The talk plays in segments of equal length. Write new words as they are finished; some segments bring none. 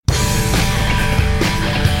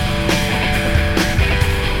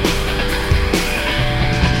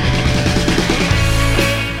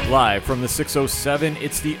Live from the 607,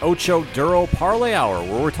 it's the Ocho Duro Parlay Hour,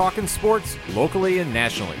 where we're talking sports locally and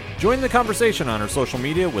nationally. Join the conversation on our social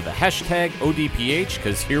media with the hashtag ODPH,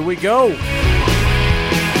 because here we go.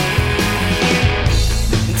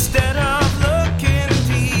 Instead of looking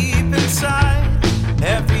deep inside,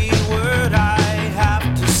 every word I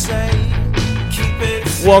have to say, keep it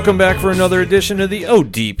simple. Welcome back for another edition of the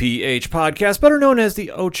ODPH podcast, better known as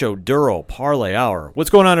the Ocho Duro Parlay Hour.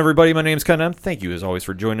 What's going on, everybody? My name's Ken. Thank you, as always,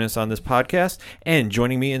 for joining us on this podcast. And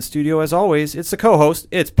joining me in studio, as always, it's the co-host.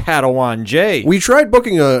 It's Padawan J. We tried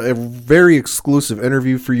booking a very exclusive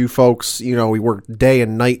interview for you folks. You know, we worked day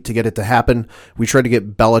and night to get it to happen. We tried to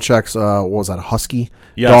get Belichick's, what was that, a husky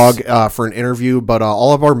dog for an interview, but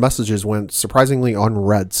all of our messages went surprisingly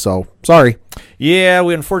unread. So, sorry. Yeah,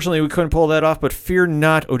 unfortunately we couldn't pull that off, but fear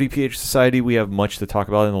not, ODPH Society. We have much to talk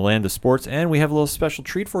about in the land of sports, and we have a little special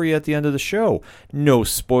treat for you at the end of the show. No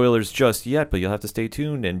spoilers just yet, but you'll have to stay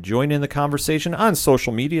tuned and join in the conversation on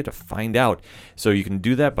social media to find out. So you can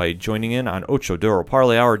do that by joining in on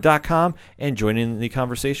OchoDuroParlayHour.com and joining in the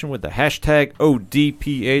conversation with the hashtag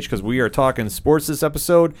ODPH, because we are talking sports this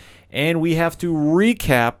episode, and we have to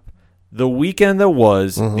recap the weekend that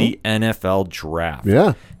was the NFL draft.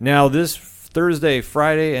 Yeah. Now, this Thursday,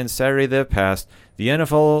 Friday, and Saturday that passed, the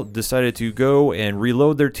NFL decided to go and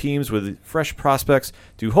reload their teams with fresh prospects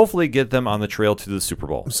to hopefully get them on the trail to the Super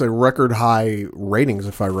Bowl. It's a record high ratings,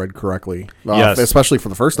 if I read correctly. Yes. Especially for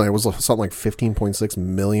the first night. It was something like 15.6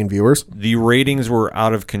 million viewers. The ratings were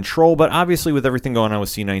out of control, but obviously with everything going on with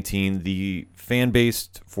C19, the fan base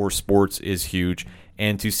for sports is huge.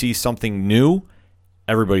 And to see something new,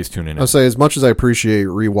 everybody's tuning in. I'll say, as much as I appreciate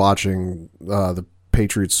rewatching the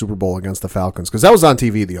Patriots Super Bowl against the Falcons, because that was on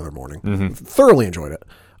TV the other morning, thoroughly enjoyed it.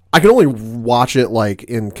 I can only watch it like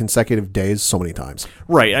in consecutive days so many times.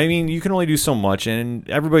 Right. I mean, you can only do so much, and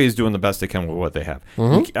everybody's doing the best they can with what they have.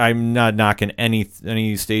 I'm not knocking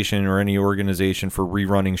any station or any organization for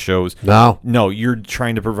rerunning shows. No, you're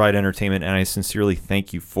trying to provide entertainment, and I sincerely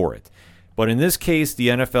thank you for it. But in this case, the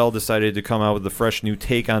NFL decided to come out with a fresh new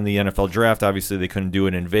take on the NFL draft. Obviously, they couldn't do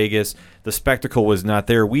it in Vegas. The spectacle was not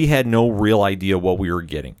there. We had no real idea what we were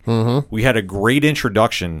getting. We had a great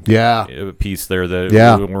introduction piece there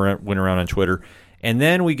that went around on Twitter. And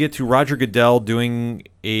then we get to Roger Goodell doing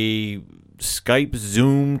a Skype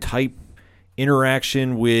Zoom type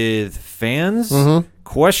interaction with fans?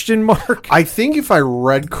 Question mark? I think if I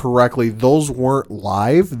read correctly, those weren't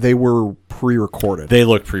live. They were pre-recorded. They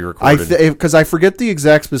look pre-recorded. Because I forget the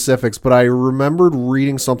exact specifics, but I remembered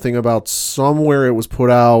reading something about somewhere it was put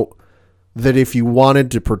out that if you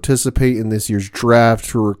wanted to participate in this year's draft,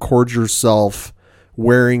 to record yourself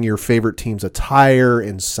wearing your favorite team's attire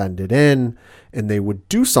and send it in, and they would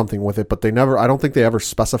do something with it, but I don't think they ever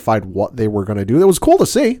specified what they were going to do. It was cool to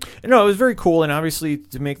see. No, it was very cool, and obviously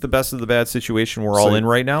to make the best of the bad situation we're all in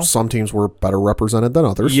right now. Some teams were better represented than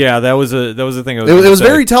others. Yeah, that was a thing. It was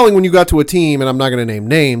very telling when you got to a team, and I'm not going to name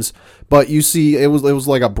names, but you see it was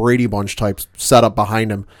like a Brady Bunch type setup behind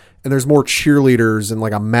him. And there's more cheerleaders and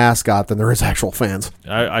like a mascot than there is actual fans.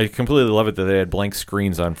 I completely love it that they had blank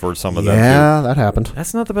screens on for some of them. Yeah, that happened.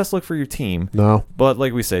 That's not the best look for your team. No. But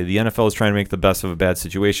like we say, the NFL is trying to make the best of a bad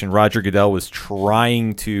situation. Roger Goodell was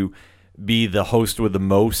trying to be the host with the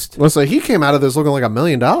most. Let's say he came out of this looking like $1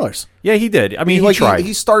 million. Yeah, he did. I mean, he tried.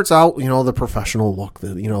 He starts out, the professional look,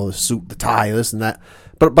 the suit, the tie, this and that.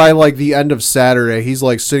 But by like the end of Saturday, he's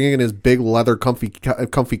like sitting in his big leather comfy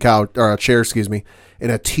couch or chair, in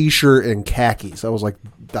a t-shirt and khakis. I was like,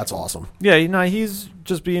 that's awesome. Yeah, he's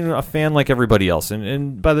just being a fan like everybody else.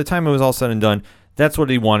 And by the time it was all said and done, that's what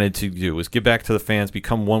he wanted to do, was get back to the fans,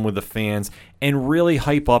 become one with the fans, and really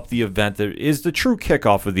hype up the event that is the true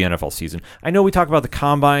kickoff of the NFL season. I know we talk about the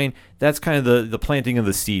Combine. That's kind of the planting of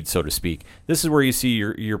the seed, so to speak. This is where you see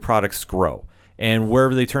your products grow. And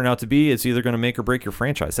wherever they turn out to be, it's either going to make or break your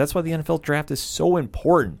franchise. That's why the NFL draft is so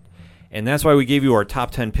important. And that's why we gave you our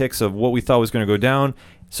top 10 picks of what we thought was going to go down.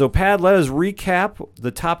 So, Pad, let us recap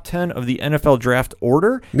the top 10 of the NFL draft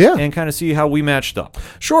order and kind of see how we matched up.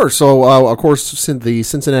 Sure. So, of course, the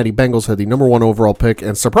Cincinnati Bengals had the number 1 overall pick,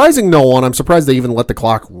 and surprising no one, I'm surprised they even let the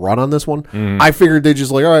clock run on this one. I figured they'd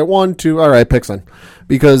just like, all right, 1, 2, all right, picks in.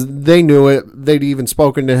 Because they knew it. They'd even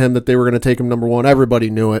spoken to him that they were going to take him number 1. Everybody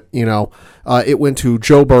knew it, It went to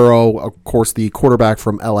Joe Burrow, of course, the quarterback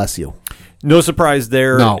from LSU. No surprise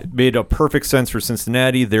there. No. It made a perfect sense for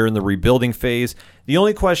Cincinnati. They're in the rebuilding phase. The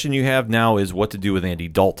only question you have now is what to do with Andy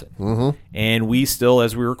Dalton. And we still,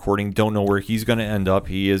 as we're recording, don't know where he's going to end up.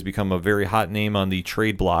 He has become a very hot name on the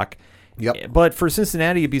trade block. Yep. But for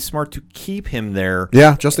Cincinnati, it'd be smart to keep him there.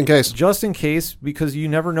 Yeah, just in case. Just in case, because you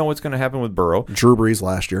never know what's going to happen with Burrow. Drew Brees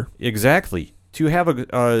last year. Exactly. to have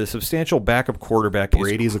a substantial backup quarterback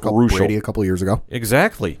Brady's is crucial. Brady a couple years ago.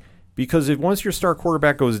 Exactly. Because if once your star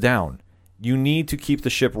quarterback goes down, you need to keep the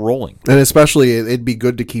ship rolling. And especially, it'd be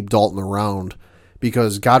good to keep Dalton around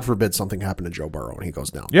because, God forbid, something happened to Joe Burrow and he goes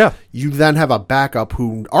down. Yeah. You then have a backup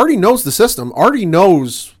who already knows the system, already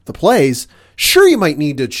knows the plays. Sure, you might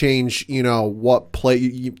need to change, what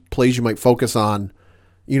plays you might focus on,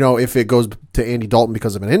 if it goes to Andy Dalton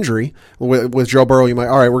because of an injury. With Joe Burrow, you might,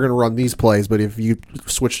 all right, we're going to run these plays. But if you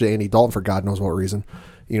switch to Andy Dalton for God knows what reason,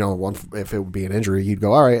 if it would be an injury, you'd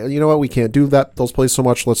go, all right, you know what, we can't do those plays so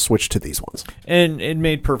much. Let's switch to these ones. And it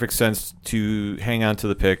made perfect sense to hang on to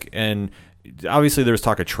the pick. And obviously there was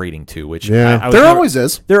talk of trading too, which there always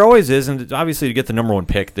is. There always is. And obviously to get the number one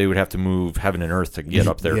pick, they would have to move heaven and earth to get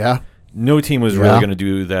up there. Yeah. No team was really going to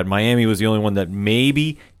do that. Miami was the only one that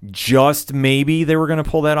maybe, just maybe, they were going to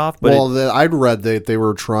pull that off. But I'd read that they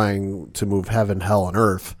were trying to move heaven, hell, and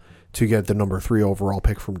earth to get the number 3 overall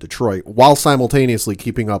pick from Detroit, while simultaneously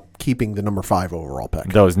keeping the number 5 overall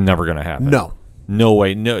pick. That was never going to happen. No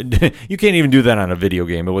way. No, you can't even do that on a video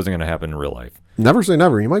game. It wasn't going to happen in real life. Never say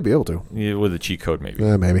never. You might be able to. Yeah, with a cheat code, maybe.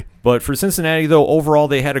 Yeah, maybe. But for Cincinnati, though, overall,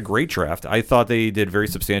 they had a great draft. I thought they did very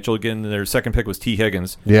substantial. Again, their second pick was T.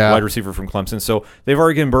 Higgins, wide receiver from Clemson. So they've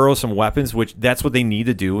already given Burrow some weapons, which that's what they need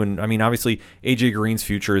to do. And, I mean, obviously, A.J. Green's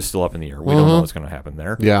future is still up in the air. We don't know what's going to happen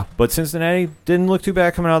there. Yeah. But Cincinnati didn't look too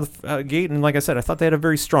bad coming out of the gate. And like I said, I thought they had a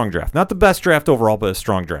very strong draft. Not the best draft overall, but a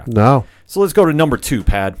strong draft. No. So let's go to number 2,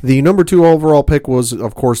 Pad. The number 2 overall pick was,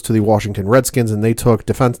 of course, to the Washington Redskins, and they took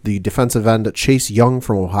the defensive end Chase Young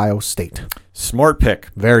from Ohio State. Smart pick.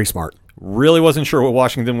 Very smart. Really wasn't sure what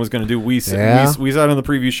Washington was going to do. We said on the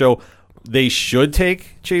preview show they should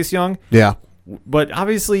take Chase Young. Yeah. But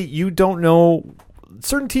obviously you don't know.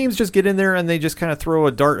 Certain teams just get in there and they just kind of throw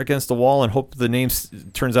a dart against the wall and hope the name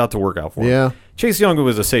turns out to work out for them. Yeah. Chase Young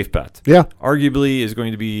was a safe bet. Yeah. Arguably is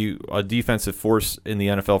going to be a defensive force in the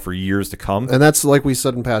NFL for years to come. And that's, like we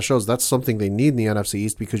said in past shows, that's something they need in the NFC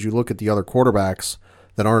East, because you look at the other quarterbacks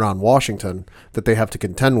that aren't on Washington that they have to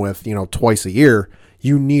contend with, twice a year.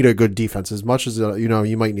 You need a good defense. As much as,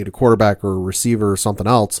 you might need a quarterback or a receiver or something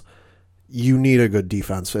else, you need a good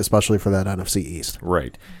defense, especially for that NFC East.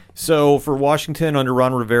 Right. So for Washington under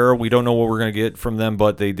Ron Rivera, we don't know what we're going to get from them,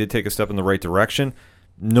 but they did take a step in the right direction.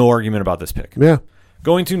 No argument about this pick. Yeah.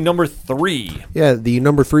 Going to number 3. Yeah, the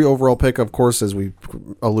number 3 overall pick, of course, as we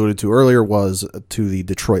alluded to earlier, was to the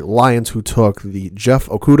Detroit Lions, who took the Jeff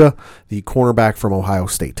Okudah, the cornerback from Ohio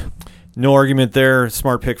State. No argument there.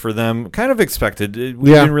 Smart pick for them. Kind of expected. We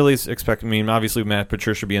didn't really expect. I mean, obviously, Matt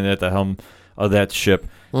Patricia being at the helm of that ship.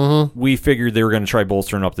 Mm-hmm. We figured they were going to try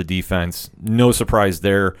bolstering up the defense. No surprise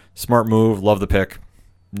there. Smart move. Love the pick.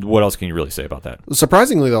 What else can you really say about that?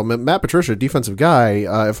 Surprisingly, though, Matt Patricia, defensive guy,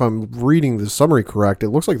 if I'm reading the summary correct, it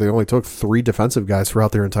looks like they only took 3 defensive guys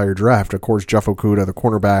throughout their entire draft. Of course, Jeff Okudah, the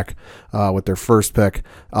cornerback, with their first pick.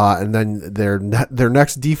 And then their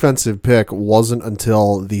next defensive pick wasn't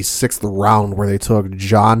until the 6th round, where they took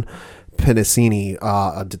John Penisini,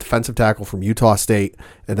 a defensive tackle from Utah State,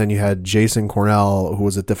 and then you had Jason Cornell, who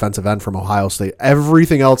was a defensive end from Ohio State.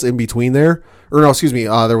 Everything else in between there, there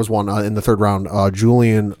was one in the 3rd round,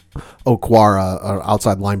 Julian Okwara,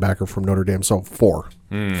 outside linebacker from Notre Dame. So 4.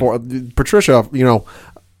 Patricia,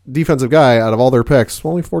 defensive guy, out of all their picks,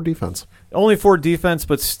 only 4 defense. Only 4 defense,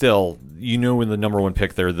 but still, in the number 1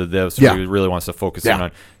 pick there, that's what he really wants to focus in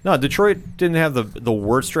on. No, Detroit didn't have the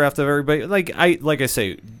worst draft of everybody. Like I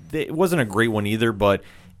say, it wasn't a great one either, but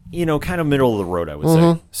kind of middle of the road, I would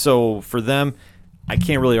say. So for them, I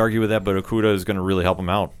can't really argue with that, but Okudah is going to really help them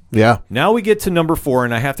out. Yeah. Now we get to number 4,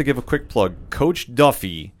 and I have to give a quick plug. Coach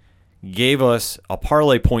Duffy gave us a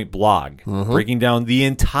Parlay Point blog breaking down the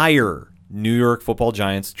entire New York Football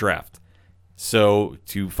Giants draft. So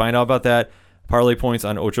to find out about that, Parlay Points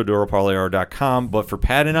on OchoDoroParlayR.com. But for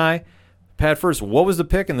Pat and I, Pat first, what was the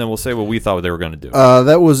pick? And then we'll say what we thought they were going to do.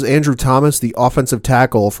 That was Andrew Thomas, the offensive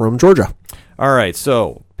tackle from Georgia. All right.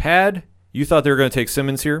 So, Pat, you thought they were going to take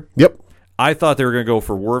Simmons here? Yep. I thought they were going to go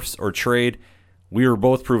for Wirfs or trade. We were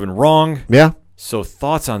both proven wrong. Yeah. So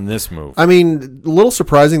thoughts on this move? I mean, a little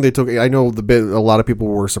surprising they took. I know a lot of people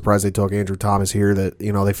were surprised they took Andrew Thomas here. That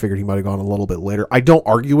they figured he might have gone a little bit later. I don't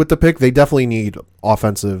argue with the pick. They definitely need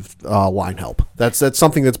offensive line help. That's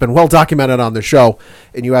something that's been well documented on the show.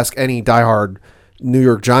 And you ask any diehard New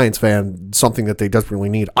York Giants fan, something that they desperately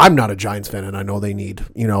need. I'm not a Giants fan, and I know they need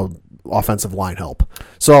offensive line help.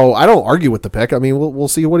 So I don't argue with the pick. I mean, we'll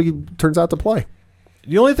see what he turns out to play.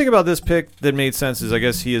 The only thing about this pick that made sense is I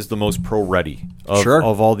guess he is the most pro-ready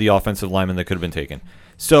of all the offensive linemen that could have been taken.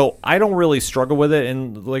 So I don't really struggle with it.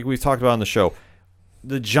 And like we've talked about on the show,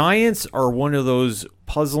 the Giants are one of those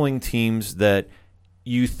puzzling teams that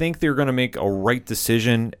you think they're going to make a right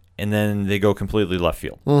decision, and then they go completely left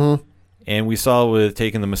field. Mm-hmm. And we saw with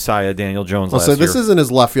taking the Messiah, Daniel Jones, last So this year. isn't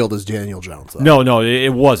as left field as Daniel Jones, though. No,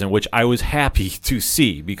 it wasn't, which I was happy to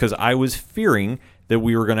see because I was fearing that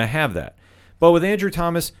we were going to have that. But with Andrew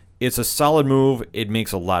Thomas, it's a solid move. It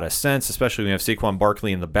makes a lot of sense, especially when you have Saquon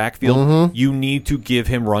Barkley in the backfield. Mm-hmm. You need to give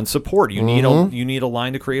him run support. You need a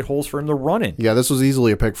line to create holes for him to run in. Yeah, this was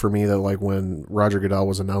easily a pick for me that, like, when Roger Goodell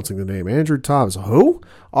was announcing the name, Andrew Thomas, who?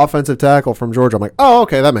 Offensive tackle from Georgia. I'm like, oh,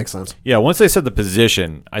 okay, that makes sense. Yeah, once they said the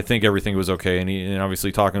position, I think everything was okay. And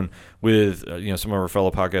obviously talking with some of our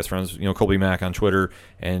fellow podcast friends, Colby Mack on Twitter,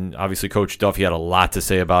 and obviously Coach Duff, he had a lot to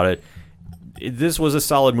say about it. This was a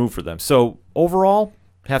solid move for them. So overall,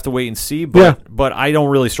 have to wait and see. But I don't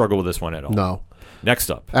really struggle with this one at all. No.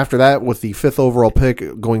 Next up. After that, with the 5th overall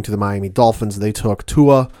pick going to the Miami Dolphins, they took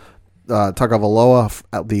Tua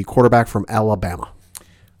Tagovailoa, the quarterback from Alabama.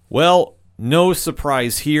 Well, no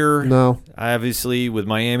surprise here. No. Obviously, with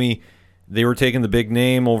Miami, they were taking the big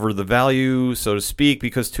name over the value, so to speak,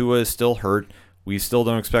 because Tua is still hurt. We still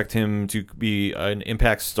don't expect him to be an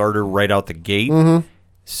impact starter right out the gate. Mm-hmm.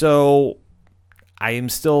 So I am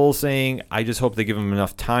still saying I just hope they give him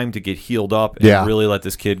enough time to get healed up and really let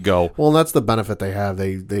this kid go. Well, and that's the benefit they have.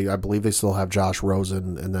 They I believe they still have Josh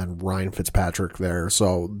Rosen and then Ryan Fitzpatrick there.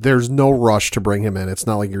 So there's no rush to bring him in. It's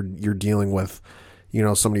not like you're dealing with,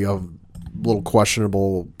 somebody of little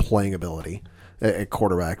questionable playing ability at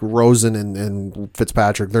quarterback. Rosen and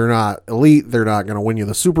Fitzpatrick, they're not elite. They're not going to win you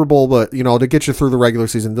the Super Bowl, but to get you through the regular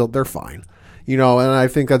season, they're fine. And I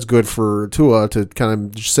think that's good for Tua to kind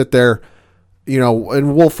of just sit there.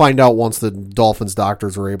 And we'll find out once the Dolphins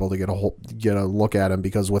doctors are able to get a look at him,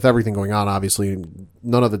 because with everything going on, obviously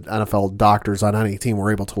none of the NFL doctors on any team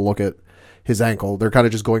were able to look at his ankle. They're kind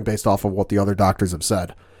of just going based off of what the other doctors have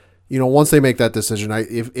said. Once they make that decision,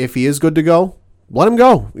 if he is good to go, let him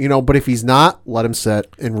go. But if he's not, let him sit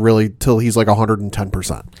and really till he's like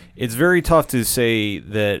 110%. It's very tough to say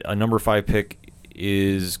that a number 5 pick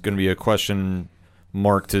is going to be a question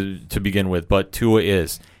mark to begin with, but Tua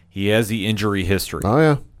is. He has the injury history. Oh,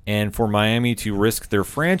 yeah. And for Miami to risk their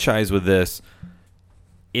franchise with this,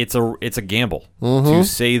 it's a gamble, to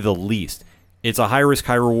say the least. It's a high-risk,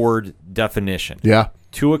 high-reward definition. Yeah.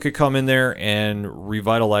 Tua could come in there and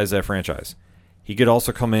revitalize that franchise. He could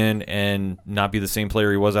also come in and not be the same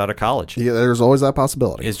player he was out of college. Yeah, there's always that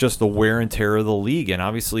possibility. It's just the wear and tear of the league. And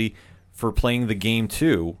obviously, for playing the game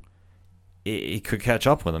too, it could catch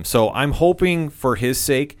up with him. So I'm hoping for his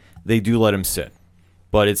sake they do let him sit.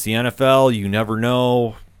 But it's the NFL. You never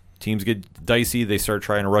know. Teams get dicey. They start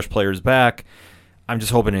trying to rush players back. I'm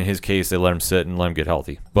just hoping in his case they let him sit and let him get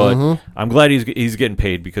healthy. But I'm glad he's getting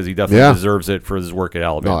paid, because he definitely deserves it for his work at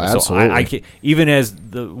Alabama. No, absolutely. So I can't, even as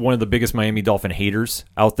one of the biggest Miami Dolphin haters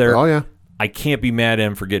out there, I can't be mad at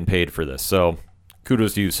him for getting paid for this. So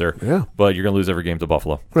kudos to you, sir. Yeah. But you're going to lose every game to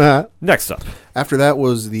Buffalo. Next up. After that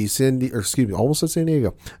was the almost said San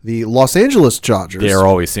Diego. The Los Angeles Chargers. They are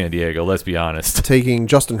always San Diego, let's be honest. Taking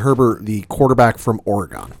Justin Herbert, the quarterback from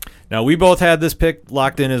Oregon. Now, we both had this pick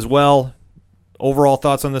locked in as well. Overall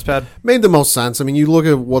thoughts on this, Pat? Made the most sense. I mean, you look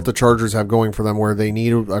at what the Chargers have going for them, where they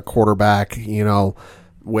need a quarterback,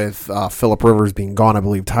 with Phillip Rivers being gone. I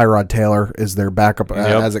believe Tyrod Taylor is their backup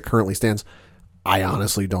as it currently stands. I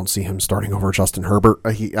honestly don't see him starting over Justin Herbert.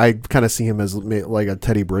 I kind of see him as like a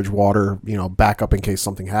Teddy Bridgewater, backup in case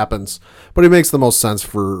something happens. But it makes the most sense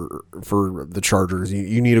for the Chargers.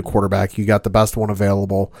 You need a quarterback. You got the best one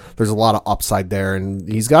available. There's a lot of upside there,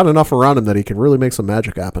 and he's got enough around him that he can really make some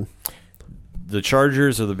magic happen. The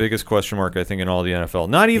Chargers are the biggest question mark, I think, in all the NFL.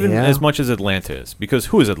 Not even as much as Atlanta is, because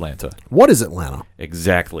who is Atlanta? What is Atlanta?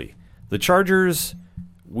 Exactly. The Chargers,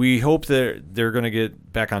 we hope that they're going to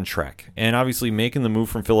get back on track. And obviously making the move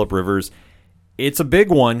from Phillip Rivers, it's a big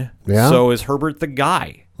one. Yeah. So is Herbert the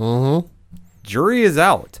guy? Mm-hmm. Jury is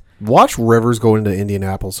out. Watch Rivers go into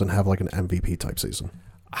Indianapolis and have like an MVP type season.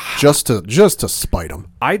 Just to spite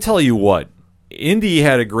him. I tell you what, Indy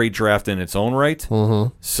had a great draft in its own right.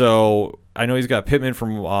 Mm-hmm. So I know he's got Pittman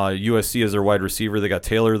from USC as their wide receiver. They got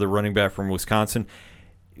Taylor, the running back from Wisconsin.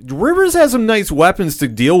 Rivers has some nice weapons to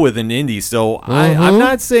deal with in Indy, so I'm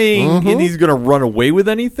not saying Indy's going to run away with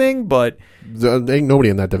anything, but ain't nobody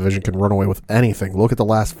in that division can run away with anything. Look at the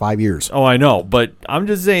last 5 years. Oh, I know, but I'm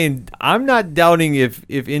just saying I'm not doubting if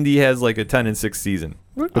Indy has like a 10-6 season.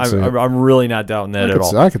 I'm really not doubting that at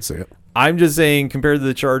all. I could see it. I'm just saying, compared to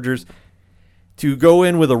the Chargers, to go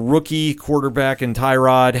in with a rookie quarterback in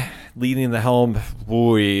Tyrod, leading the helm,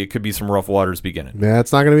 boy, it could be some rough waters beginning. Yeah,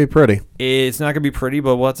 it's not going to be pretty. It's not going to be pretty,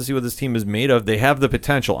 but we'll have to see what this team is made of. They have the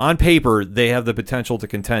potential. On paper, they have the potential to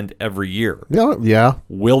contend every year. Yeah.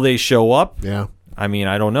 Will they show up? Yeah. I mean,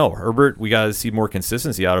 I don't know. Herbert, we got to see more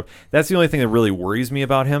consistency out of. That's the only thing that really worries me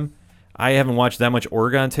about him. I haven't watched that much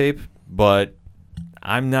Oregon tape, but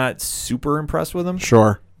I'm not super impressed with him.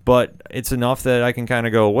 Sure. But it's enough that I can kind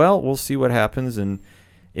of go, well, we'll see what happens. And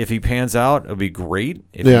if he pans out, it'll be great.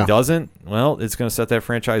 If he doesn't, well, it's going to set that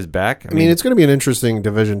franchise back. I mean, it's going to be an interesting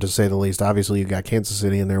division, to say the least. Obviously, you've got Kansas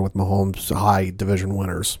City in there with Mahomes, high division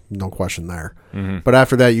winners. No question there. Mm-hmm. But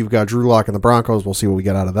after that, you've got Drew Lock and the Broncos. We'll see what we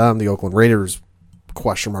get out of them. The Oakland Raiders,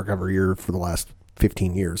 question mark every year for the last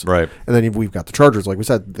 15 years. Right. And then we've got the Chargers. Like we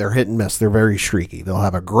said, they're hit and miss. They're very streaky. They'll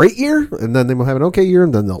have a great year, and then they will have an okay year,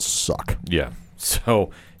 and then they'll suck. Yeah. So,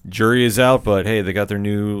 jury is out, but hey, they got their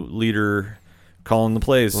new leader calling the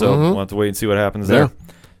plays, so we'll have to wait and see what happens there.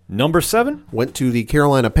 Number 7 went to the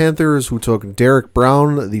Carolina Panthers, who took Derek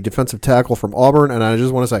Brown, the defensive tackle from Auburn. And I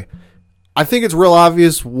just want to say, I think it's real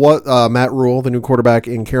obvious what Matt Rule, the new quarterback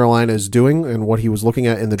in Carolina, is doing and what he was looking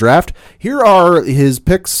at in the draft. Here are his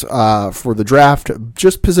picks for the draft,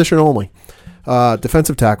 just position only.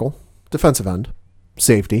 Defensive tackle, defensive end,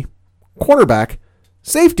 safety, cornerback,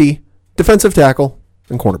 safety, defensive tackle,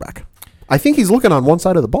 and cornerback. I think he's looking on one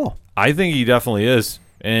side of the ball. I think he definitely is.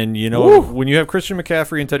 And, you know, when you have Christian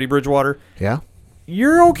McCaffrey and Teddy Bridgewater,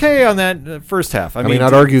 you're okay on that first half. I mean,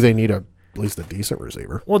 I'd argue they need at least a decent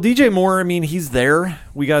receiver. Well, DJ Moore, I mean, he's there.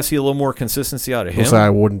 We got to see a little more consistency out of him. I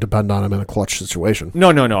wouldn't depend on him in a clutch situation. No.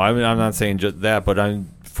 I'm not saying just that, but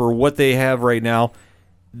for what they have right now,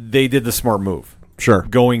 they did the smart move. Sure.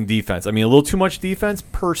 Going defense. I mean, a little too much defense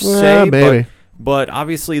per se. Maybe. But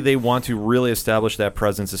obviously they want to really establish that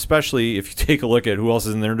presence, especially if you take a look at who else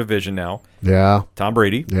is in their division now. Yeah. Tom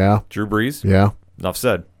Brady. Yeah. Drew Brees. Yeah. Enough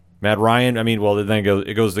said. Matt Ryan. I mean, well, then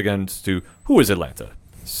it goes against to who is Atlanta.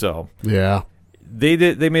 So yeah, they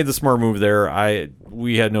made the smart move there.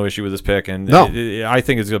 We had no issue with this pick, and I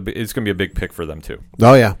think it's gonna be a big pick for them too.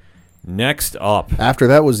 Oh yeah. Next up, after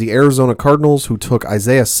that was the Arizona Cardinals, who took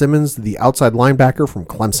Isaiah Simmons, the outside linebacker from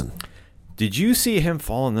Clemson. Did you see him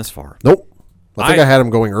falling this far? Nope. I think I had him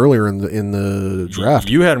going earlier in the draft.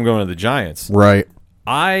 You had him going to the Giants. Right.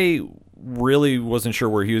 I really wasn't sure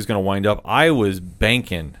where he was going to wind up. I was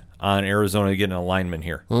banking on Arizona getting a lineman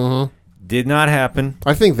here. Mm-hmm. Did not happen.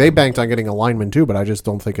 I think they banked on getting a lineman too, but I just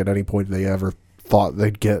don't think at any point they ever thought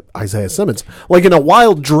they'd get Isaiah Simmons. Like in a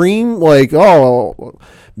wild dream, like, oh,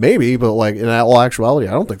 maybe, but like in all actuality,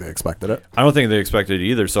 I don't think they expected it. I don't think they expected it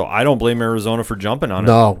either, so I don't blame Arizona for jumping on it.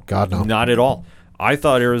 No, God, no. Not at all. I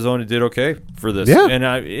thought Arizona did okay for this. Yeah.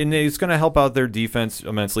 And it's going to help out their defense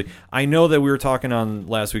immensely. I know that we were talking on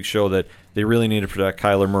last week's show that they really need to protect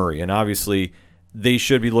Kyler Murray, and obviously they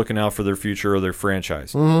should be looking out for their future or their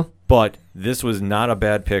franchise. Mm-hmm. But this was not a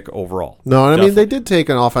bad pick overall. No, and I mean, they did take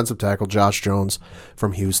an offensive tackle, Josh Jones,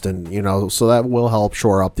 from Houston, so that will help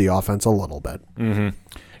shore up the offense a little bit. Mm-hmm.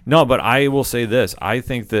 No, but I will say this. I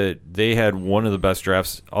think that they had one of the best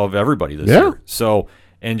drafts of everybody this year. So,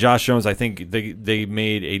 and Josh Jones, I think they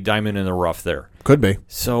made a diamond in the rough there. Could be.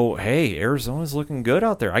 So, hey, Arizona's looking good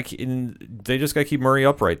out there. They just got to keep Murray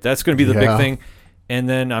upright. That's going to be the big thing. And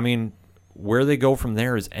then, I mean, where they go from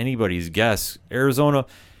there is anybody's guess. Arizona,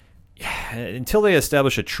 until they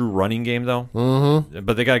establish a true running game, though,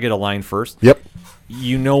 but they got to get a line first. Yep.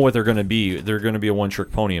 You know what they're going to be. They're going to be a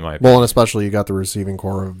one-trick pony, in my opinion. Well, and especially you got the receiving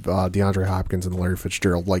core of DeAndre Hopkins and Larry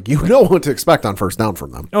Fitzgerald. Like, you know what to expect on first down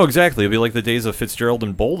from them. Oh, exactly. It'll be like the days of Fitzgerald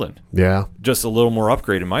and Bolden. Yeah. Just a little more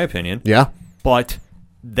upgrade, in my opinion. Yeah. But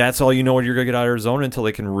that's all you know what you're going to get out of Arizona until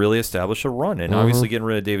they can really establish a run. And obviously getting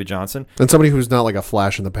rid of David Johnson. And somebody who's not like a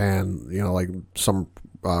flash in the pan, like some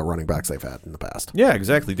running backs they've had in the past. Yeah,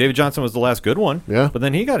 exactly. David Johnson was the last good one. Yeah. But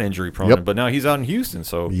then he got injury prone. Yep. But now he's out in Houston.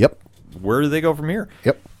 So where do they go from here?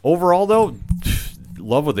 Yep. Overall, though,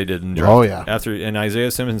 love what they did in the draft. Oh, yeah. And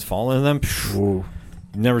Isaiah Simmons falling in them,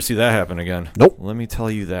 never see that happen again. Nope. Let me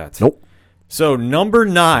tell you that. Nope. So, number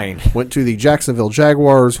 9. Went to the Jacksonville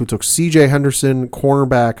Jaguars, who took C.J. Henderson,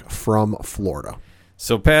 cornerback from Florida.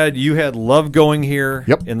 So, Pat, you had Love going here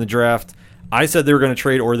in the draft. I said they were going to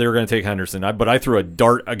trade or they were going to take Henderson, but I threw a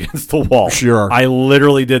dart against the wall. Sure. I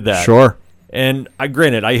literally did that. Sure. And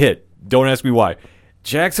granted, I hit. Don't ask me why.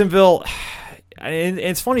 Jacksonville, and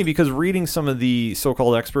it's funny because reading some of the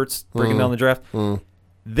so-called experts breaking down the draft,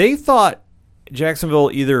 they thought Jacksonville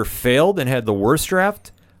either failed and had the worst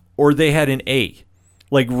draft or they had an A.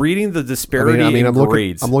 Like reading the disparity in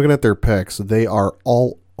grades. I'm looking at their picks. They are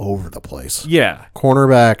all over the place. Yeah.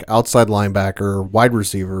 Cornerback, outside linebacker, wide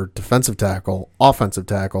receiver, defensive tackle, offensive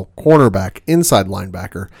tackle, cornerback, inside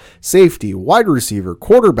linebacker, safety, wide receiver,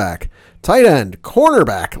 quarterback, tight end,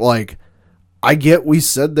 cornerback. Like, I get we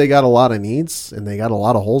said they got a lot of needs and they got a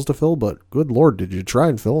lot of holes to fill, but good Lord, did you try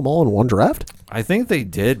and fill them all in one draft? I think they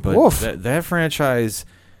did, but that franchise,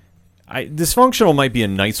 dysfunctional might be a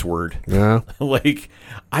nice word. Yeah. Like,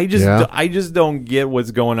 I just don't get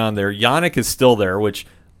what's going on there. Yannick is still there, which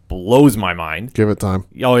blows my mind. Give it time.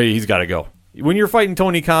 Oh, he's got to go. When you're fighting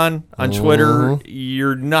Tony Khan on Twitter,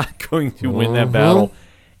 you're not going to win that battle.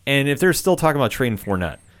 And if they're still talking about trading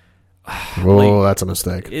Fournette, that's a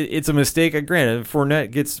mistake. It's a mistake. Granted,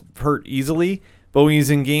 Fournette gets hurt easily, but when he's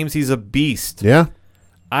in games, he's a beast. Yeah.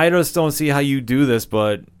 I just don't see how you do this,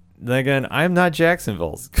 but then again, I'm not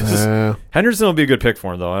Jacksonville's. Henderson will be a good pick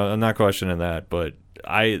for him, though. I'm not questioning that, but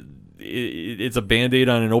it's a Band-Aid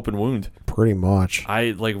on an open wound. Pretty much.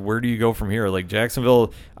 Where do you go from here? Like,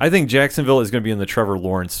 Jacksonville, I think Jacksonville is going to be in the Trevor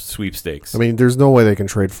Lawrence sweepstakes. I mean, there's no way they can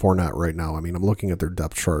trade Fournette right now. I mean, I'm looking at their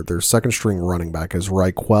depth chart. Their second string running back is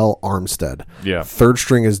Raquel Armstead. Yeah. Third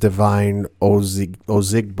string is Divine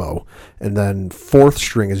Ozigbo. And then fourth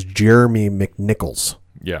string is Jeremy McNichols.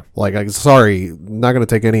 Yeah. Sorry, not going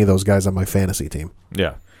to take any of those guys on my fantasy team.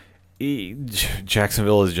 Yeah.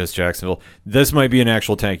 Jacksonville is just Jacksonville. This might be an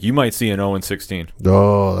actual tank. You might see an 0-16.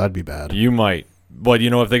 Oh, that'd be bad. You might. But,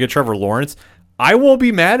 if they get Trevor Lawrence, I won't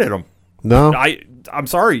be mad at them. No. I'm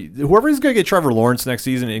sorry. Whoever's going to get Trevor Lawrence next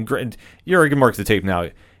season, and you already can mark the tape now.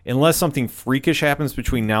 Unless something freakish happens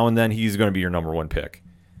between now and then, he's going to be your number one pick.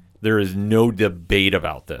 There is no debate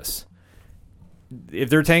about this. If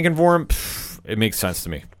they're tanking for him, it makes sense to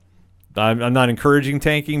me. I'm not encouraging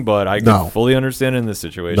tanking, but I can fully understand in this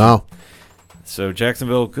situation. No. So,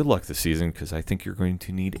 Jacksonville, good luck this season because I think you're going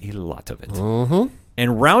to need a lot of it. Mm-hmm.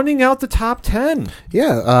 And rounding out the top 10.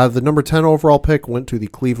 Yeah, the number 10 overall pick went to the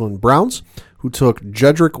Cleveland Browns, who took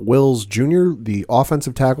Jedrick Wills Jr., the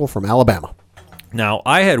offensive tackle from Alabama. Now,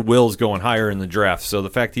 I had Wills going higher in the draft, so the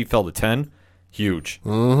fact he fell to 10, huge.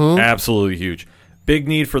 Mm-hmm. Absolutely huge. Big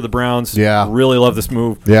need for the Browns. Yeah. Really love this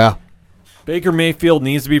move. Yeah. Baker Mayfield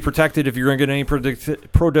needs to be protected if you're going to get any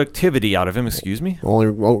productivity out of him. Excuse me.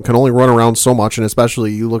 Can only run around so much, and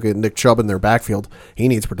especially you look at Nick Chubb in their backfield. He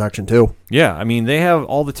needs protection too. Yeah, I mean they have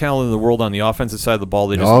all the talent in the world on the offensive side of the ball.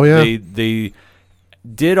 They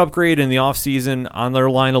did upgrade in the offseason on their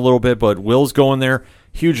line a little bit, but Will's going there,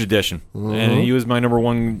 huge addition, and he was my number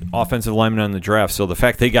one offensive lineman on the draft. So the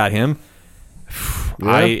fact they got him,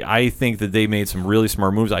 I think that they made some really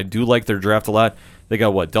smart moves. I do like their draft a lot. They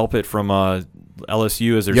got Delpit from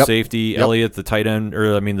LSU as their safety, Elliott the tight end,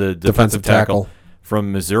 the defensive tackle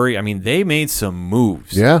from Missouri. I mean, they made some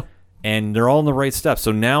moves. Yeah. And they're all in the right steps.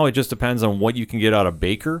 So now it just depends on what you can get out of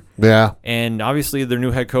Baker. Yeah. And obviously their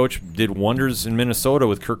new head coach did wonders in Minnesota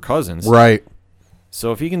with Kirk Cousins. Right.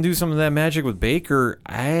 So if he can do some of that magic with Baker,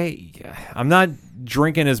 I'm not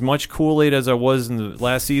drinking as much Kool-Aid as I was in the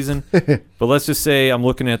last season. But let's just say I'm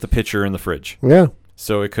looking at the pitcher in the fridge. Yeah.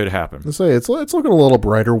 So it could happen. Let's say it's looking a little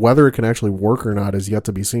brighter. Whether it can actually work or not is yet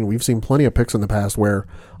to be seen. We've seen plenty of picks in the past where,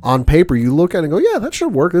 on paper, you look at it and go, "Yeah, that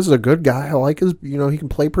should work. This is a good guy. I like his. He can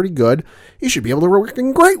play pretty good. He should be able to work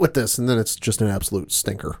great with this." And then it's just an absolute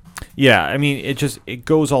stinker. Yeah, I mean, it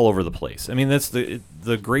goes all over the place. I mean, that's the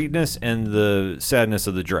greatness and the sadness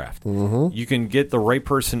of the draft. Mm-hmm. You can get the right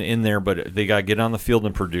person in there, but they got to get on the field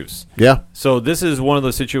and produce. Yeah. So this is one of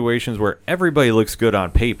those situations where everybody looks good on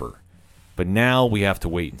paper. But now we have to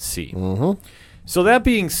wait and see. Mm-hmm. So that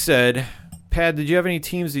being said, Pat, did you have any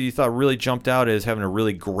teams that you thought really jumped out as having a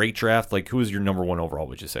really great draft? Like, who was your number one overall,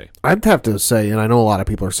 would you say? I'd have to say, and I know a lot of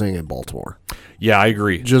people are saying in Baltimore. Yeah, I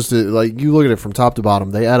agree. Just you look at it from top to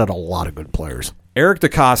bottom, they added a lot of good players. Eric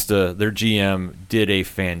DaCosta, their GM, did a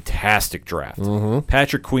fantastic draft. Mm-hmm.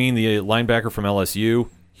 Patrick Queen, the linebacker from LSU,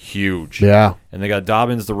 huge. Yeah. And they got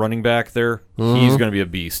Dobbins, the running back there. Mm-hmm. He's going to be a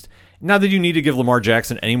beast. Not that you need to give Lamar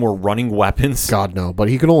Jackson any more running weapons. God, no. But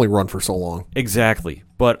he can only run for so long. Exactly.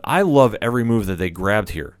 But I love every move that they grabbed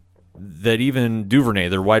here. That even Duvernay,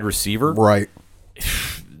 their wide receiver. Right.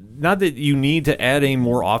 Not that you need to add any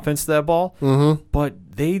more offense to that ball, mm-hmm. but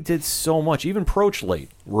they did so much. Even Proch late.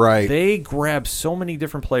 Right. They grabbed so many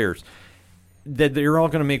different players that they're all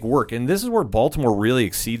going to make work. And this is where Baltimore really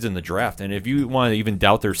exceeds in the draft. And if you want to even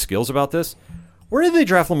doubt their skills about this, where did they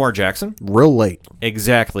draft Lamar Jackson? Real late.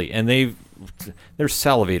 Exactly. And they're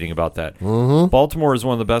salivating about that. Mm-hmm. Baltimore is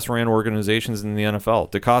one of the best ran organizations in the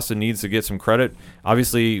NFL. DaCosta needs to get some credit.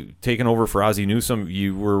 Obviously, taking over for Ozzie Newsome,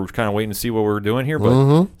 you were kind of waiting to see what we were doing here, but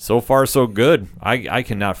mm-hmm. so far so good. I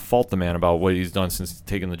cannot fault the man about what he's done since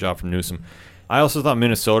taking the job from Newsome. I also thought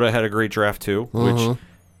Minnesota had a great draft too, mm-hmm. which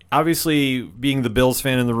obviously, being the Bills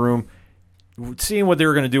fan in the room, seeing what they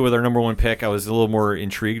were going to do with our number 1 pick, I was a little more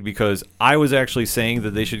intrigued because I was actually saying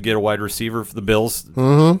that they should get a wide receiver for the Bills,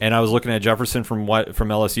 and I was looking at Jefferson from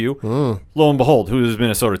LSU. Lo and behold, who does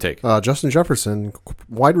Minnesota take? Justin Jefferson,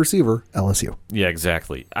 wide receiver, LSU. Yeah,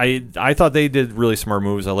 exactly. I thought they did really smart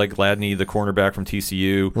moves. I like Gladney, the cornerback from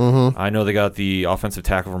TCU. I know they got the offensive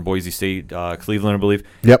tackle from Boise State, Cleveland, I believe.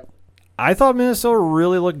 Yep. I thought Minnesota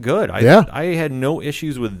really looked good. I had no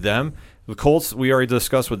issues with them. The Colts, we already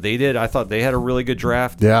discussed what they did. I thought they had a really good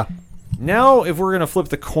draft. Yeah. Now, if we're going to flip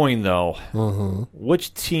the coin, though,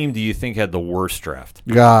 which team do you think had the worst draft?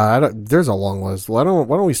 God, there's a long list. Why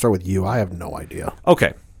don't we start with you? I have no idea.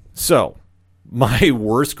 Okay, so my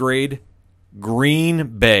worst grade,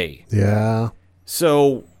 Green Bay. Yeah.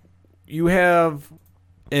 So you have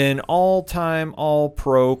an all-time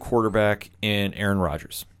all-pro quarterback in Aaron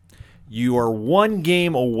Rodgers. You are 1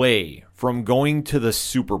 game away from going to the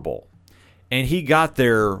Super Bowl. And he got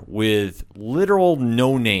there with literal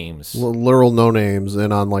no names. Literal no names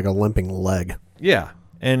and on like a limping leg. Yeah,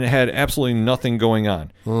 and had absolutely nothing going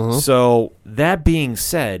on. So that being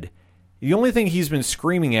said, the only thing he's been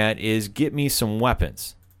screaming at is get me some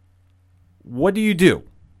weapons. What do you do?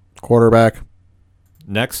 Quarterback.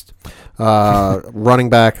 Next. Running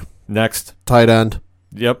back. Next. Tight end.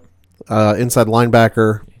 Yep. Inside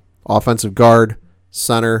linebacker. Offensive guard.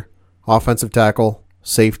 Center. Offensive tackle.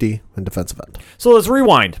 Safety, and defensive end. So let's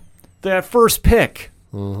rewind. That first pick,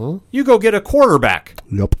 you go get a quarterback.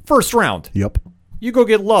 Yep. First round. Yep. You go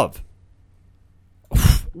get Love.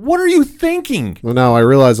 What are you thinking? Well, now I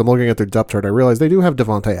realize I'm looking at their depth chart. I realize they do have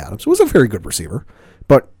Devontae Adams, who is a very good receiver.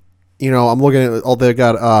 But, I'm looking at all they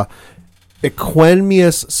got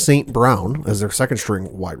Equanimeous St. Brown as their second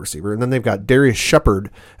string wide receiver. And then they've got Darius Shepard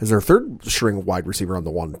as their third string wide receiver on the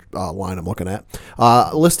one line I'm looking at.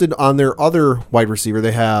 Listed on their other wide receiver,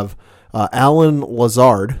 they have Alan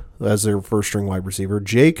Lazard as their first string wide receiver,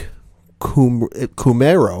 Jake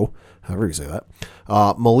Kumero, however you say that,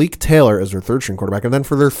 Malik Taylor as their third string quarterback. And then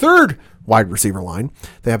for their third wide receiver line,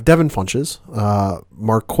 they have Devin Funches,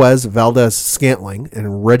 Marquez Valdez-Scantling,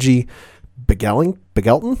 and Reggie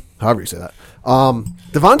Begelton, however you say that.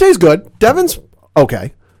 Devontae's good. Devin's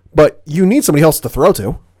okay, but you need somebody else to throw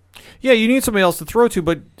to. Yeah, you need somebody else to throw to,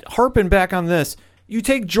 but harping back on this, you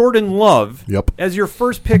take Jordan Love as your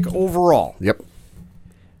first pick overall. Yep.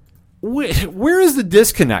 Where is the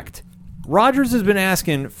disconnect? Rodgers has been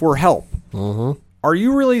asking for help. Are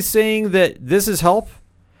you really saying that this is help?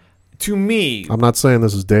 To me, I'm not saying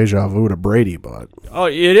this is deja vu to Brady, but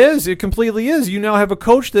it is. It completely is. You now have a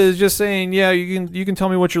coach that is just saying, "Yeah, you can tell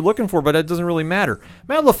me what you're looking for, but it doesn't really matter."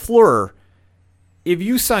 Matt LaFleur, if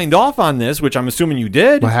you signed off on this, which I'm assuming you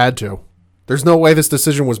did, I had to. There's no way this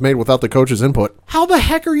decision was made without the coach's input. How the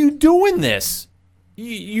heck are you doing this?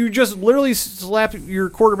 You just literally slapped your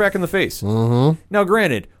quarterback in the face. Now,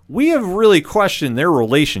 granted, we have really questioned their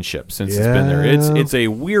relationship since it's been there. It's a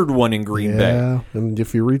weird one in Green Bay. And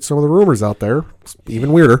if you read some of the rumors out there, it's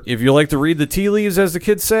even weirder. If you like to read the tea leaves, as the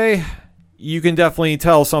kids say, you can definitely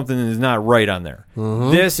tell something is not right on there.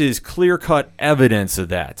 This is clear-cut evidence of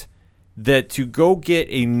that. That to go get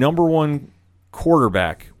a number 1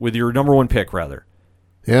 quarterback with your number 1 pick, rather.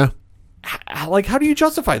 Yeah. Like, how do you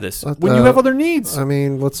justify this when you have other needs? I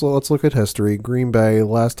mean, let's look at history. Green Bay,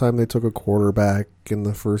 last time they took a quarterback in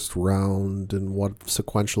the first round, and what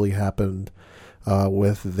sequentially happened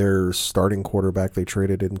with their starting quarterback, they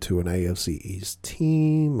traded into an AFC East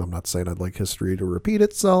team. I'm not saying I'd like history to repeat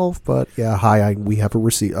itself, but yeah, we have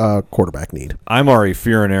a quarterback need. I'm already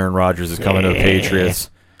fearing Aaron Rodgers is coming to the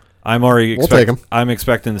Patriots. I'm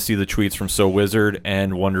expecting to see the tweets from So Wizard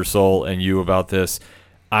and Wonder Soul and you about this.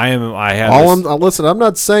 Listen, I'm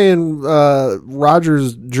not saying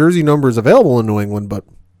Rodgers' jersey number is available in New England, but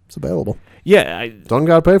it's available. Yeah. Don't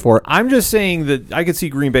got to pay for it. I'm just saying that I could see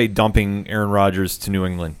Green Bay dumping Aaron Rodgers to New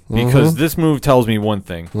England because this move tells me one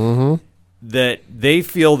thing, that they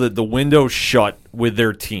feel that the window's shut with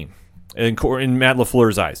their team. In Matt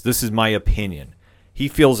LaFleur's eyes, this is my opinion. He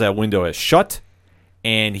feels that window is shut,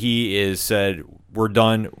 and he is said, we're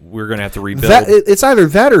done. We're going to have to rebuild. It's either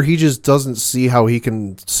that or he just doesn't see how he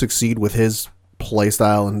can succeed with his play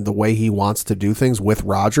style and the way he wants to do things with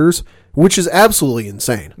Rodgers, which is absolutely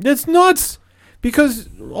insane. It's nuts because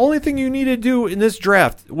the only thing you needed to do in this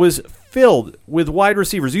draft was filled with wide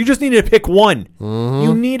receivers. You just needed to pick one.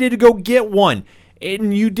 You needed to go get one,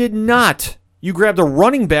 and you did not. You grabbed a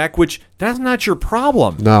running back, which that's not your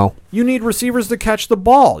problem. No. You need receivers to catch the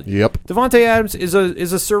ball. Yep. Devontae Adams is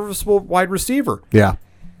a serviceable wide receiver. Yeah.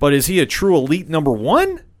 But is he a true elite number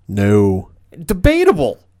 1? No.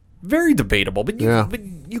 Debatable. Very debatable, but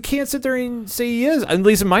you can't sit there and say he is. At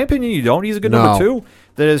least in my opinion, you don't. He's a good number 2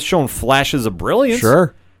 that has shown flashes of brilliance.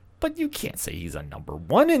 Sure. But you can't say he's a number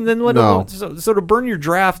 1 and then so to burn your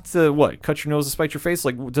draft to what? Cut your nose to spite your face?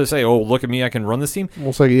 Like to say, oh, look at me, I can run this team?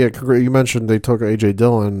 Well, so you mentioned they took A.J.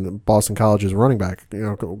 Dillon, Boston College's running back.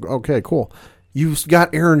 Okay, cool. You've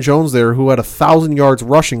got Aaron Jones there who had 1,000 yards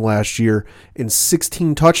rushing last year and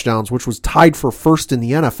 16 touchdowns, which was tied for first in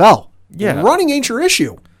the NFL. Yeah. Running ain't your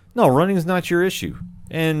issue. No, running is not your issue.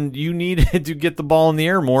 And you needed to get the ball in the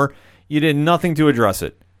air more. You did nothing to address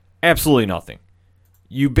it. Absolutely nothing.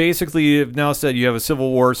 You basically have now said you have a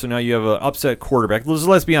civil war, so now you have an upset quarterback.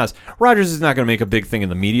 Let's be honest. Rodgers is not going to make a big thing in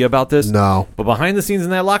the media about this. No. But behind the scenes in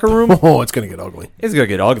that locker room, it's going to get ugly. It's going to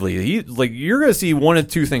get ugly. You're going to see one of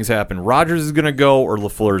two things happen. Rodgers is going to go or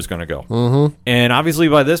LaFleur is going to go. Mm-hmm. And obviously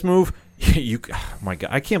by this move, oh my God,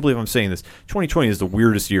 I can't believe I'm saying this. 2020 is the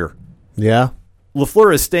weirdest year. Yeah.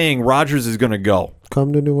 LaFleur is staying. Rodgers is going to go.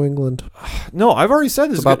 Come to New England. No, I've already said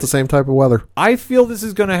this. It's about the same type of weather. I feel this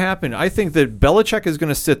is going to happen. I think that Belichick is going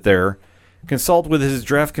to sit there, consult with his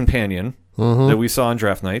draft companion that we saw on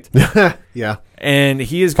draft night. Yeah. And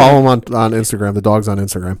he is follow him on Instagram. The dog's on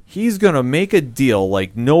Instagram. He's going to make a deal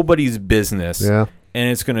like nobody's business. Yeah. And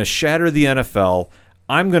it's going to shatter the NFL.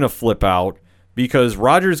 I'm going to flip out because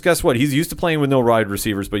Rodgers, guess what? He's used to playing with no wide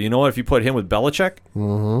receivers, but you know what? If you put him with Belichick,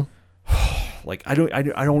 like I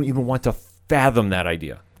don't even want to fathom that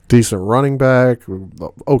idea. Decent running back,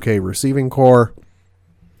 okay receiving core.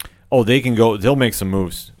 Oh, they can go. They'll make some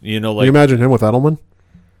moves. You know, like you imagine him with Edelman.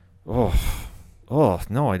 Oh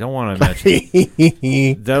no, I don't want to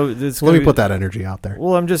imagine. Let me put that energy out there.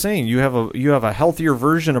 Well, I'm just saying you have a healthier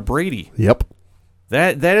version of Brady. Yep.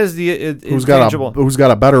 That is the who's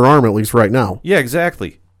got a better arm at least right now. Yeah,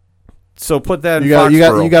 exactly. So put that.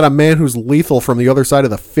 You got a man who's lethal from the other side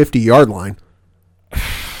of the 50-yard line.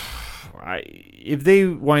 If they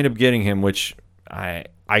wind up getting him, which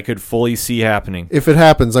I could fully see happening. If it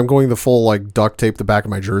happens, I'm going the full like duct tape the back of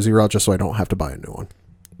my jersey route just so I don't have to buy a new one.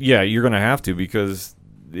 Yeah, you're going to have to because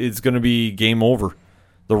it's going to be game over.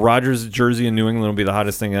 The Rodgers jersey in New England will be the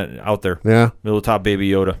hottest thing out there. Yeah. Middle top baby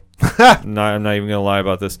Yoda. I'm not even going to lie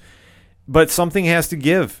about this. But something has to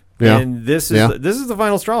give. Yeah. And this is the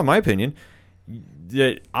final straw, in my opinion.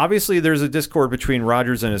 Obviously, there's a discord between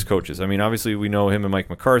Rodgers and his coaches. I mean, obviously, we know him and Mike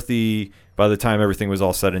McCarthy. By the time everything was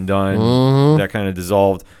all said and done, that kind of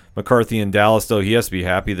dissolved. McCarthy in Dallas, though, he has to be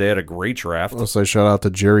happy. They had a great draft. I'll say shout out to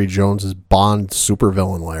Jerry Jones's Bond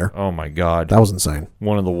supervillain lair. Oh, my God. That was insane.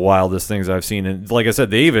 One of the wildest things I've seen. And like I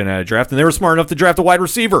said, they even had a draft, and they were smart enough to draft a wide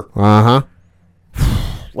receiver. Uh-huh.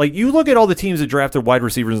 Like, you look at all the teams that drafted wide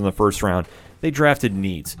receivers in the first round. They drafted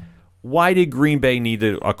needs. Why did Green Bay need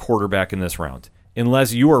a quarterback in this round?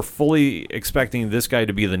 Unless you are fully expecting this guy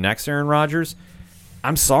to be the next Aaron Rodgers,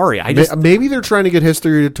 I'm sorry. Maybe they're trying to get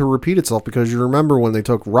history to repeat itself because you remember when they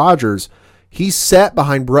took Rodgers, he sat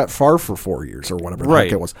behind Brett Favre for 4 years or whatever the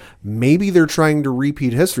heck it was. Maybe they're trying to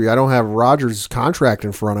repeat history. I don't have Rodgers' contract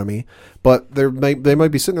in front of me, but they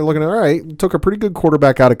might be sitting there looking at, all right, took a pretty good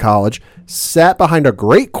quarterback out of college, sat behind a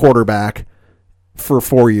great quarterback for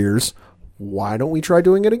 4 years. Why don't we try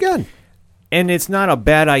doing it again? And it's not a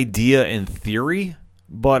bad idea in theory,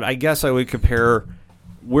 but I guess I would compare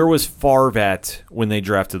where was Favre at when they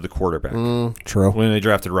drafted the quarterback? True. When they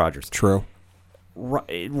drafted Rodgers. True.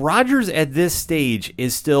 Rodgers at this stage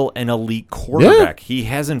is still an elite quarterback. Yeah. He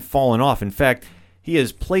hasn't fallen off. In fact, he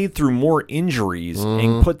has played through more injuries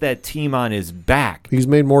and put that team on his back. He's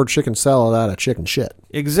made more chicken salad out of chicken shit.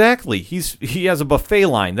 Exactly. He has a buffet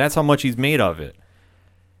line. That's how much he's made of it.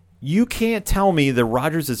 You can't tell me that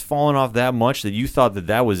Rodgers has fallen off that much that you thought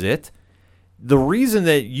that was it. The reason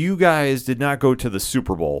that you guys did not go to the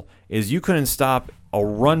Super Bowl is you couldn't stop a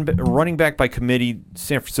running back by committee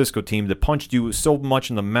San Francisco team that punched you so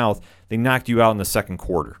much in the mouth they knocked you out in the second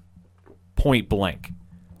quarter. Point blank.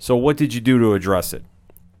 So what did you do to address it?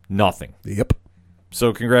 Nothing. Yep.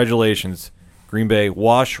 So congratulations, Green Bay.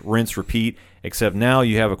 Wash, rinse, repeat, except now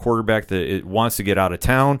you have a quarterback that wants to get out of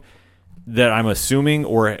town. That I'm assuming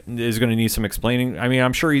or is going to need some explaining. I mean,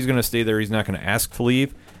 I'm sure he's going to stay there. He's not going to ask to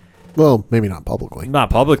leave. Well, maybe not publicly.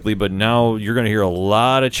 Not publicly, but now you're going to hear a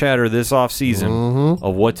lot of chatter this offseason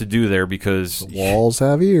of what to do there because the walls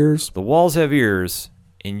have ears. The walls have ears,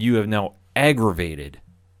 and you have now aggravated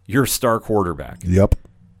your star quarterback. Yep.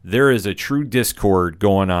 There is a true discord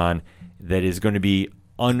going on that is going to be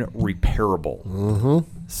unrepairable.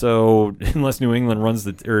 So unless New England runs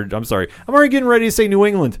I'm already getting ready to say New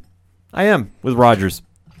England. I am with Rodgers.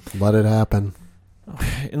 Let it happen.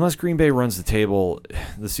 Unless Green Bay runs the table,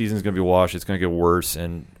 the season's going to be washed. It's going to get worse,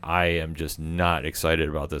 and I am just not excited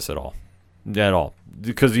about this at all. at all.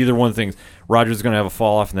 Because either one thing, Rodgers is going to have a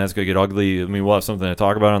fall off, and that's going to get ugly. I mean, we'll have something to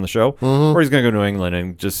talk about on the show, or he's going to go to New England,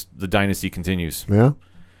 and just the dynasty continues. Yeah.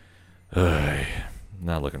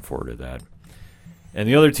 Not looking forward to that. And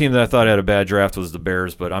the other team that I thought had a bad draft was the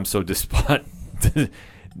Bears, but I'm so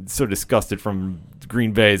so disgusted from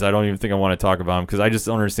Green Bay's. I don't even think I want to talk about them because I just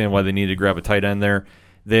don't understand why they need to grab a tight end there.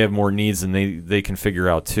 They have more needs than they can figure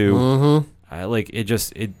out too.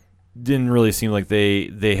 It didn't really seem like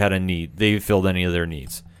they had a need. They filled any of their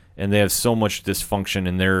needs, and they have so much dysfunction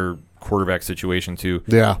in their quarterback situation too.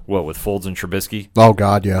 Yeah. What with Folds and Trubisky? Oh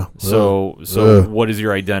God, yeah. So what is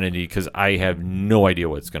your identity? Because I have no idea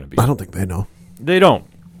what it's going to be. I don't think they know. They don't.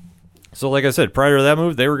 So like I said, prior to that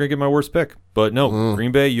move, they were going to get my worst pick. But no,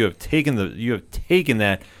 Green Bay, you have taken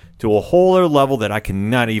that to a whole other level that I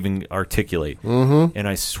cannot even articulate. And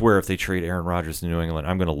I swear if they trade Aaron Rodgers to New England,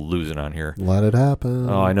 I'm going to lose it on here. Let it happen.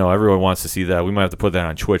 Oh, I know. Everyone wants to see that. We might have to put that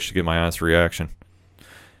on Twitch to get my honest reaction.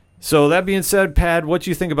 So that being said, Pad, what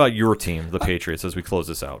do you think about your team, the Patriots, as we close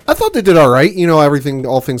this out? I thought they did all right.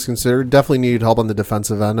 All things considered. Definitely needed help on the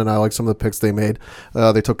defensive end, and I like some of the picks they made.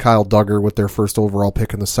 They took Kyle Duggar with their first overall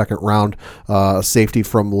pick in the second round, a safety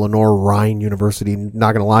from Lenoir-Rhyne University.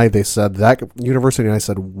 Not going to lie, they said that university, and I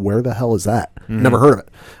said, where the hell is that? Never heard of it.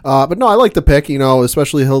 But no, I like the pick,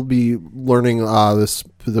 especially he'll be learning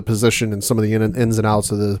the position and some of the ins and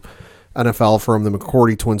outs of the NFL from the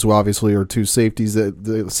McCourty twins, who obviously are two safeties.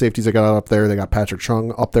 The safeties they got up there, they got Patrick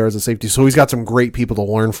Chung up there as a safety, so he's got some great people to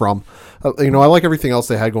learn from. I like everything else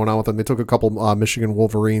they had going on with them. They took a couple Michigan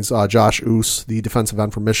Wolverines, Josh Oos, the defensive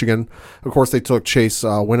end from Michigan. Of course, they took Chase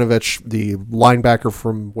Winovich, the linebacker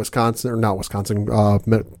from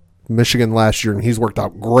Michigan last year, and he's worked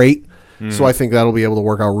out great. So I think that'll be able to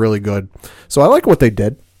work out really good. So I like what they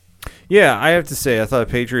did. Yeah, I have to say, I thought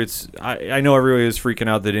the Patriots, I know everybody was freaking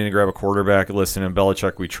out they didn't grab a quarterback. Listen, in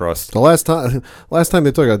Belichick, we trust. The last time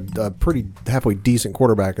they took a pretty halfway decent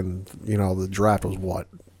quarterback, and the draft was what,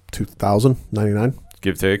 2099?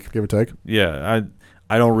 Give or take. Yeah,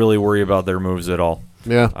 I don't really worry about their moves at all.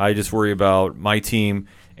 Yeah. I just worry about my team,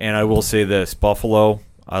 and I will say this, Buffalo,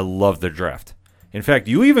 I love their draft. In fact,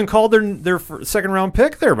 you even called their second-round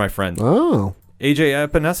pick there, my friend. Oh. A.J.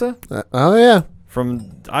 Epinesa? Oh, yeah.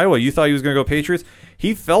 From Iowa. You thought he was going to go Patriots.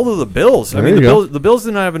 He fell to the Bills. The Bills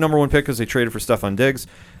did not have a number one pick because they traded for Stephon Diggs.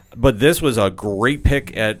 But this was a great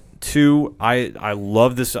pick at 2. I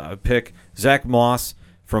love this pick. Zach Moss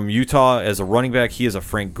from Utah as a running back. He is a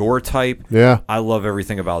Frank Gore type. Yeah. I love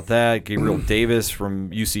everything about that. Gabriel Davis from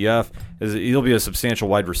UCF. He'll be a substantial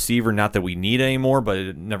wide receiver. Not that we need anymore, but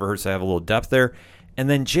it never hurts to have a little depth there. And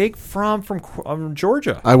then Jake Fromm from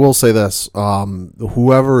Georgia. I will say this.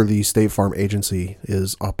 Whoever the State Farm agency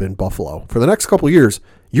is up in Buffalo, for the next couple of years,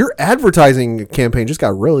 your advertising campaign just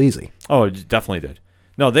got real easy. Oh, it definitely did.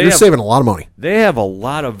 No, You're saving a lot of money. They have a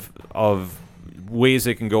lot of ways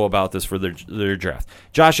they can go about this for their draft.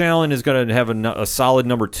 Josh Allen is going to have a solid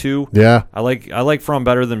number 2. Yeah. I like Fromm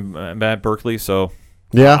better than Matt Berkeley, so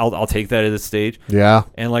yeah, I'll take that at this stage. Yeah.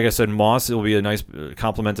 And like I said, Moss, it will be a nice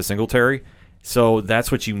compliment to Singletary. So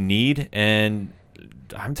that's what you need, and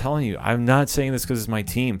I'm telling you, I'm not saying this because it's my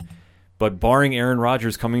team, but barring Aaron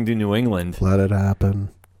Rodgers coming to New England, let it happen.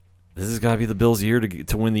 This has got to be the Bills' year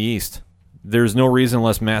to win the East. There's no reason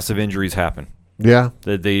unless massive injuries happen. Yeah.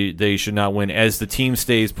 That they should not win as the team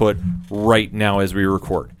stays put right now as we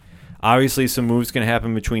record. Obviously, some moves can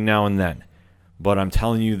happen between now and then, but I'm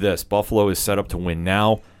telling you this, Buffalo is set up to win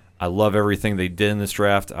now. I love everything they did in this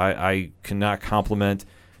draft. I cannot compliment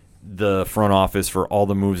the front office for all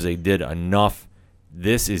the moves they did enough.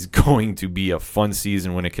 This is going to be a fun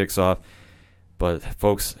season when it kicks off. But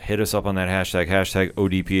folks, hit us up on that hashtag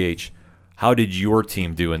ODPH. How did your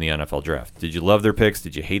team do in the NFL draft? Did you love their picks?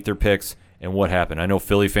 Did you hate their picks? And what happened? I know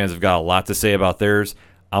Philly fans have got a lot to say about theirs.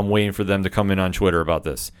 I'm waiting for them to come in on Twitter about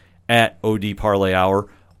this at OD Parlay Hour,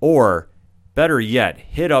 or better yet,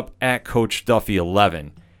 hit up at Coach Duffy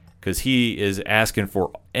 11. Because he is asking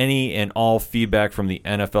for any and all feedback from the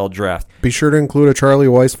NFL draft. Be sure to include a Charlie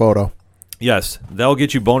Weiss photo. Yes, that'll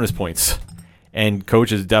get you bonus points. And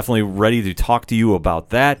Coach is definitely ready to talk to you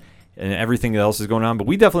about that and everything else is going on. But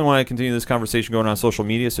we definitely want to continue this conversation going on social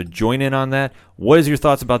media, so join in on that. What is your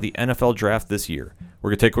thoughts about the NFL draft this year?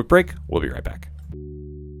 We're going to take a quick break. We'll be right back.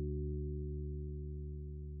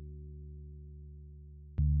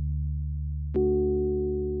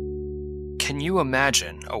 Can you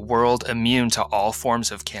imagine a world immune to all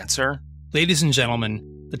forms of cancer? Ladies and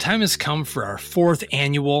gentlemen, the time has come for our 4th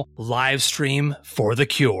annual live stream for the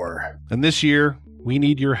cure. And this year, we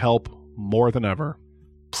need your help more than ever.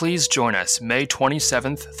 Please join us May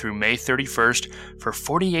 27th through May 31st for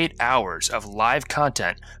 48 hours of live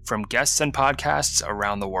content from guests and podcasts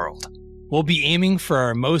around the world. We'll be aiming for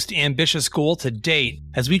our most ambitious goal to date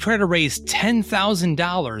as we try to raise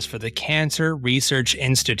 $10,000 for the Cancer Research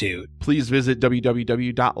Institute. Please visit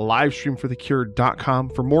www.livestreamforthecure.com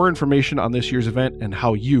for more information on this year's event and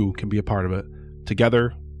how you can be a part of it.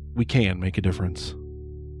 Together, we can make a difference.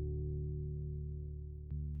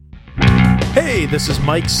 Hey, this is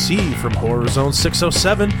Mike C. from Horror Zone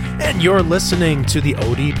 607, and you're listening to the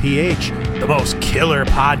ODPH, the most killer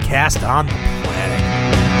podcast on the planet.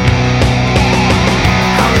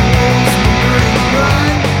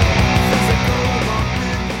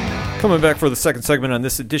 Coming back for the second segment on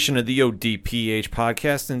this edition of the ODPH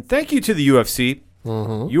podcast, and thank you to the UFC.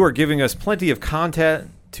 You are giving us plenty of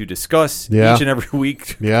content to discuss each and every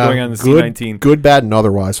week going on the C19. Good, bad, and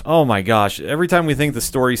otherwise. Oh my gosh. Every time we think the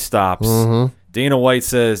story stops, Dana White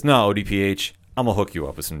says, no, ODPH, I'm going to hook you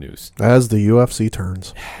up with some news. As the UFC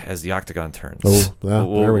turns. As the octagon turns. Oh, yeah,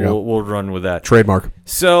 there we go. We'll run with that. Trademark.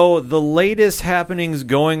 So the latest happenings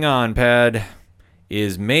going on, Pad,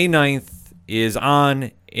 is May 9th is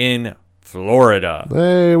on in Florida.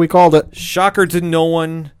 Hey, we called it. Shocker to no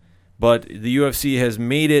one. But the UFC has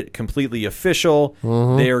made it completely official.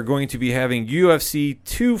 They are going to be having UFC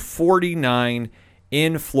 249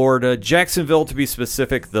 in Florida, Jacksonville to be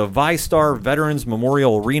specific, the VyStar Veterans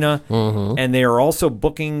Memorial Arena. And they are also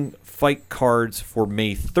booking fight cards for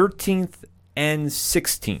May 13th and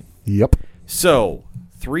 16th. Yep. So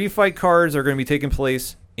 3 fight cards are going to be taking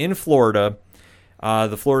place in Florida.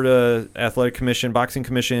 The Florida Athletic Commission, Boxing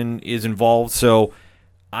Commission is involved. So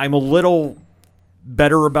I'm a little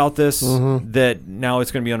better about this, that now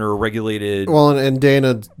it's going to be under a regulated... Well, and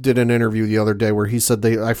Dana did an interview the other day where he said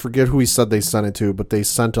I forget who he said they sent it to, but they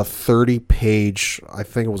sent a 30-page, I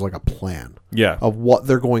think it was like a plan of what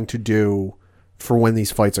they're going to do for when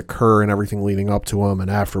these fights occur and everything leading up to them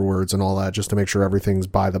and afterwards and all that, just to make sure everything's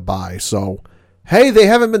by the by. So, hey, they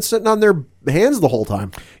haven't been sitting on their hands the whole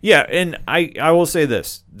time. Yeah, and I will say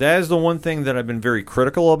this. That is the one thing that I've been very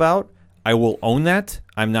critical about. I will own that.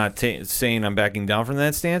 I'm not saying I'm backing down from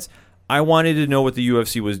that stance. I wanted to know what the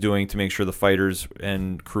UFC was doing to make sure the fighters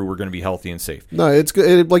and crew were going to be healthy and safe. No, it's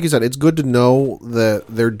good. Like you said, it's good to know that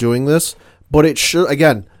they're doing this, but it should,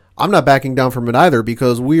 again, I'm not backing down from it either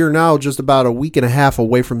because we are now just about a week and a half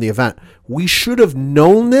away from the event. We should have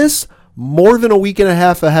known this more than a week and a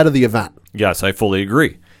half ahead of the event. Yes, I fully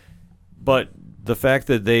agree. But the fact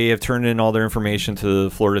that they have turned in all their information to the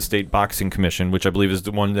Florida State Boxing Commission, which I believe is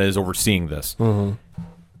the one that is overseeing this,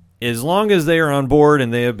 as long as they are on board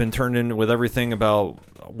and they have been turned in with everything about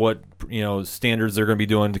what standards they're going to be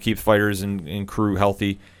doing to keep fighters and crew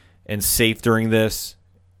healthy and safe during this,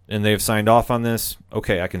 and they have signed off on this,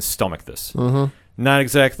 okay, I can stomach this. Not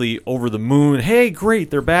exactly over the moon, hey, great,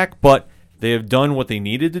 they're back, but they have done what they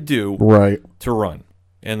needed to do to run.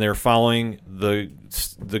 And they're following the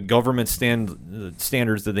government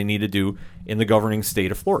standards that they need to do in the governing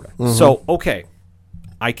state of Florida. So, okay,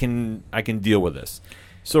 I can deal with this.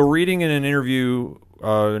 So, reading in an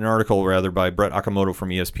article by Brett Okamoto from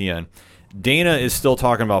ESPN, Dana is still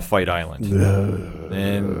talking about Fight Island.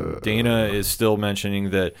 And Dana is still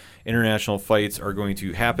mentioning that international fights are going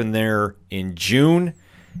to happen there in June.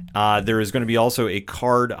 There is going to be also a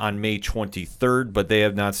card on May 23rd, but they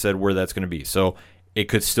have not said where that's going to be. So, it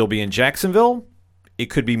could still be in Jacksonville. It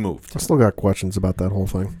could be moved. I still got questions about that whole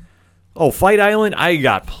thing. Oh, Fight Island? I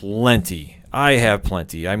got plenty. I have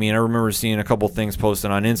plenty. I mean, I remember seeing a couple things posted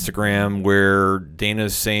on Instagram where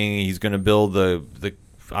Dana's saying he's going to build the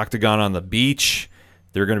octagon on the beach.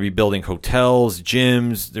 They're going to be building hotels,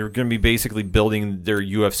 gyms. They're going to be basically building their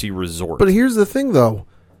UFC resort. But here's the thing, though.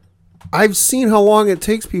 I've seen how long it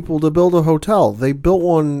takes people to build a hotel. They built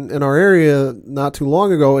one in our area not too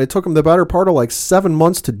long ago. It took them the better part of like 7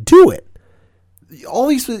 months to do it. All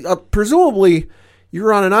these, presumably,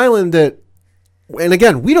 you're on an island that, and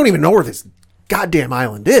again, we don't even know where this goddamn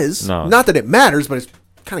island is. No. Not that it matters, but it's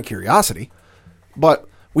kind of curiosity. But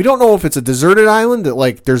we don't know if it's a deserted island that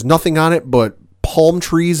like there's nothing on it but palm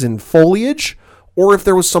trees and foliage, or if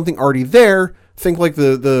there was something already there. Think like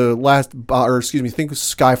think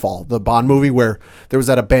Skyfall, the Bond movie where there was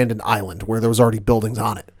that abandoned island where there was already buildings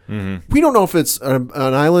on it. We don't know if it's an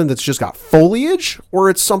island that's just got foliage or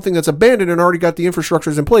it's something that's abandoned and already got the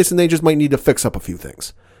infrastructures in place and they just might need to fix up a few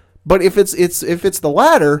things. But if it's the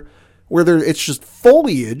latter where it's just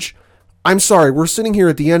foliage, I'm sorry, we're sitting here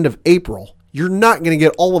at the end of April. You're not going to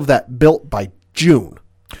get all of that built by June.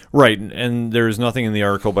 Right, and there's nothing in the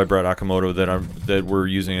article by Brett Okamoto that we're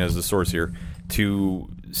using as the source here to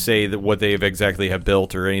say that what they exactly have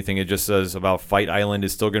built or anything. It just says about Fight Island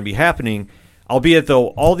is still going to be happening, albeit though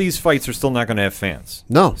all these fights are still not going to have fans.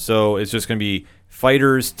 No. So it's just going to be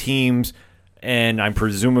fighters, teams, and I'm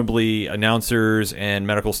presumably announcers and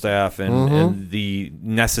medical staff and the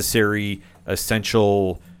necessary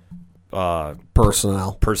essential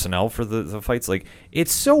personnel for the fights. Like,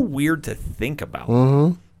 it's so weird to think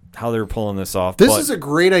about how they're pulling this off. This is a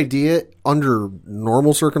great idea under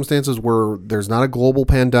normal circumstances where there's not a global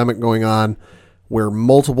pandemic going on, where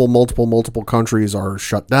multiple countries are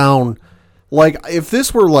shut down. Like, if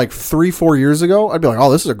this were like 3-4 years ago, I'd be like,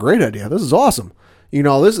 oh, this is a great idea. This is awesome. You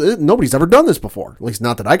know, nobody's ever done this before. At least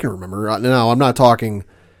not that I can remember. No, I'm not talking,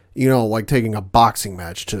 you know, like taking a boxing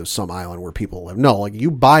match to some island where people live. No, like you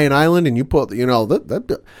buy an island and you put, you know,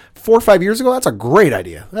 that 4 or 5 years ago, that's a great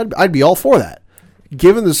idea. I'd be all for that.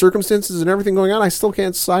 Given the circumstances and everything going on, I still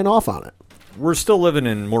can't sign off on it. We're still living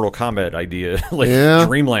in Mortal Kombat idea, like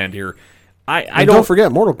dreamland here. I don't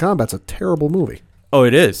forget, Mortal Kombat's a terrible movie. Oh,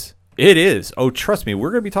 it is. It is. Oh, trust me.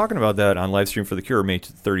 We're going to be talking about that on live stream for The Cure, May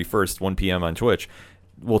 31st, 1 p.m. on Twitch.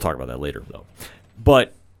 We'll talk about that later, though.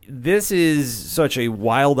 But this is such a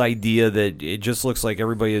wild idea that it just looks like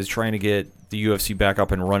everybody is trying to get the UFC back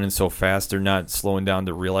up and running so fast they're not slowing down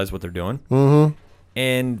to realize what they're doing. Mm-hmm.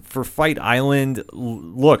 And for Fight Island,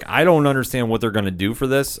 look, I don't understand what they're going to do for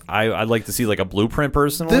this. I'd like to see like a blueprint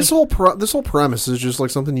personally. This whole premise is just like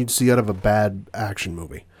something you'd see out of a bad action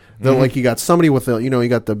movie. That like you got somebody with you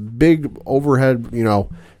got the big overhead,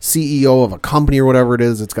 CEO of a company or whatever it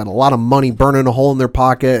is. It's got a lot of money burning a hole in their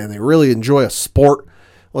pocket, and they really enjoy a sport.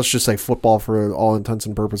 Let's just say football for all intents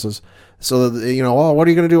and purposes. So that, what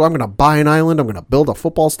are you going to do? I'm going to buy an island. I'm going to build a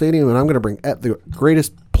football stadium, and I'm going to bring the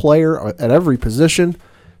greatest player at every position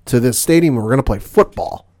to this stadium, and we're going to play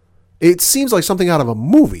football. It seems like something out of a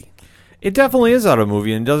movie. It definitely is out of a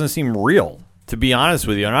movie, and it doesn't seem real, to be honest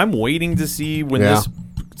with you. And I'm waiting to see when this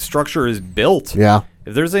structure is built. Yeah.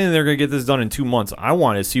 If there's anything they're going to get this done in 2 months, I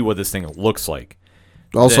want to see what this thing looks like.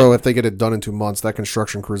 Also, if they get it done in 2 months, that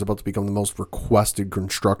construction crew is about to become the most requested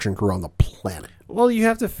construction crew on the planet. Well, you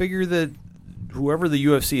have to figure that whoever the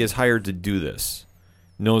UFC has hired to do this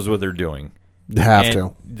knows what they're doing. They have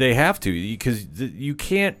to. They have to, because you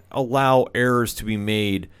can't allow errors to be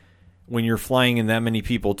made when you're flying in that many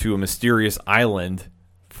people to a mysterious island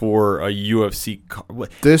for a UFC.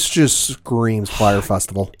 This just screams Fire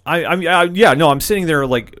Festival. I'm sitting there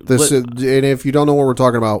like this. And if you don't know what we're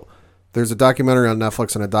talking about, there's a documentary on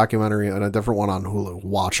Netflix and a documentary and a different one on Hulu.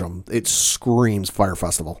 Watch them. It screams Fire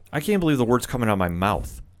Festival. I can't believe the words coming out of my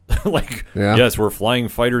mouth. Yes, we're flying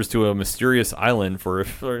fighters to a mysterious island for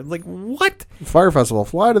like, what? Fire Festival.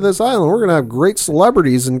 Fly to this island. We're going to have great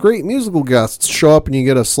celebrities and great musical guests show up, and you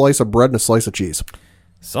get a slice of bread and a slice of cheese.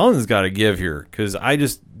 Something's got to give here, because I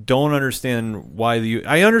just don't understand why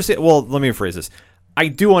I understand. Well, let me rephrase this. I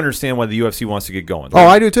do understand why the UFC wants to get going.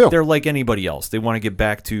 I do too. They're like anybody else. They want to get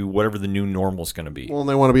back to whatever the new normal is going to be. Well, and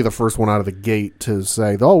they want to be the first one out of the gate to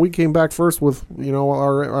say, we came back first with,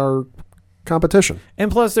 our competition. And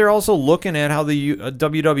plus, they're also looking at how the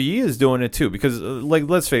WWE is doing it too. Because,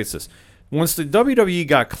 let's face this. Once the WWE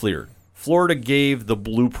got cleared, Florida gave the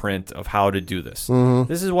blueprint of how to do this. Mm-hmm.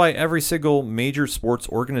 This is why every single major sports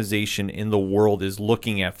organization in the world is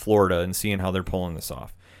looking at Florida and seeing how they're pulling this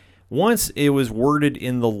off. Once it was worded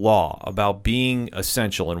in the law about being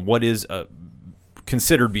essential and what is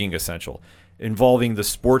considered being essential, involving the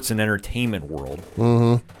sports and entertainment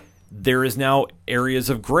world, there is now areas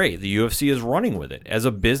of gray. The UFC is running with it. As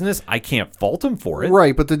a business, I can't fault them for it.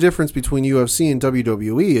 Right, but the difference between UFC and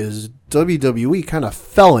WWE is WWE kind of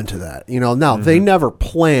fell into that. Now they never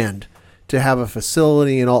planned to have a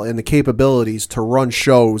facility and the capabilities to run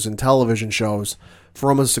shows and television shows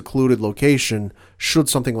from a secluded location should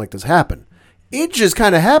something like this happen. It just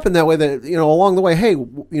kind of happened that way, that, along the way, hey,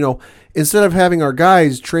 instead of having our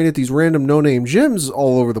guys train at these random no-name gyms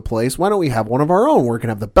all over the place, why don't we have one of our own where we can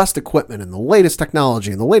have the best equipment and the latest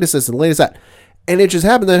technology and the latest this and the latest that. And it just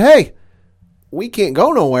happened that, hey, we can't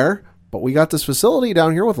go nowhere, but we got this facility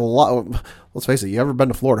down here with a lot of, let's face it, you ever been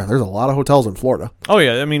to Florida? There's a lot of hotels in Florida. Oh,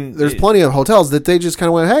 yeah. I mean, there's plenty of hotels that they just kind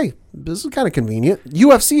of went, hey, this is kind of convenient.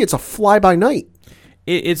 UFC, it's a fly-by-night.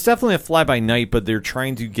 It's definitely a fly-by-night, but they're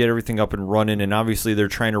trying to get everything up and running, and obviously they're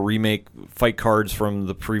trying to remake fight cards from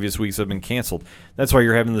the previous weeks that have been canceled. That's why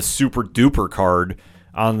you're having the super-duper card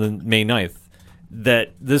on the May 9th.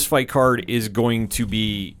 That this fight card is going to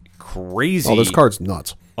be crazy. Oh, this card's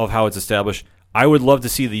nuts. Of how it's established. I would love to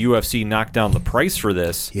see the UFC knock down the price for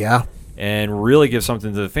this. Yeah. And really give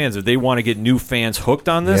something to the fans. If they want to get new fans hooked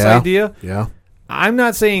on this idea, yeah. I'm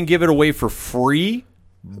not saying give it away for free,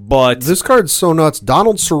 But this card's so nuts.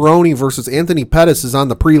 Donald Cerrone versus Anthony Pettis is on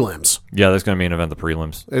the prelims. Yeah, that's going to main event the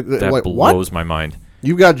prelims. That like, blows my mind.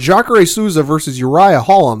 You've got Jacare Souza versus Uriah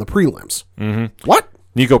Hall on the prelims. Mm-hmm. What?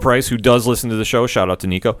 Nico Price, who does listen to the show, shout out to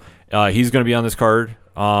Nico. He's going to be on this card.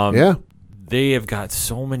 Yeah. They have got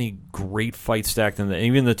so many great fights stacked, and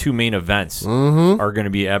even the 2 main events are going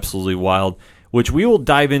to be absolutely wild, which we will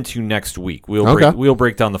dive into next week. We'll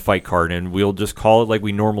break down the fight card, and we'll just call it like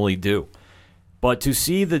we normally do. But to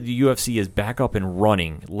see that the UFC is back up and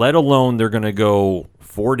running, let alone they're going to go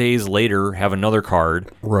 4 days later, have another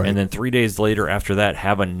card, and then 3 days later after that,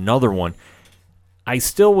 have another one. I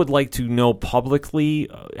still would like to know publicly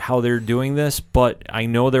how they're doing this, but I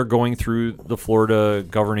know they're going through the Florida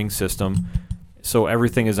governing system, so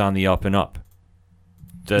everything is on the up and up.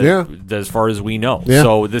 As far as we know. Yeah.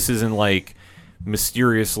 So this isn't like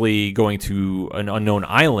mysteriously going to an unknown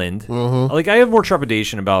island. Like, I have more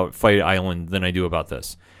trepidation about Fight Island than I do about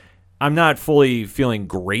this. I'm not fully feeling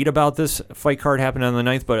great about this fight card happening on the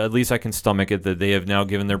 9th, but at least I can stomach it that they have now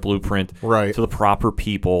given their blueprint to the proper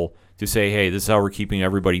people to say, hey, this is how we're keeping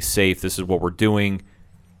everybody safe. This is what we're doing.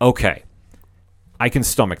 Okay. I can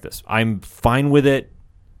stomach this. I'm fine with it.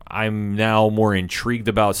 I'm now more intrigued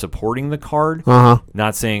about supporting the card.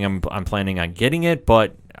 Not saying I'm planning on getting it,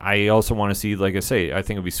 but I also want to see, like I say, I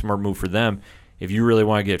think it would be a smart move for them. If you really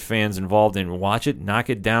want to get fans involved and watch it, knock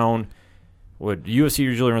it down. What UFC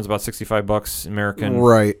usually runs about $65 American.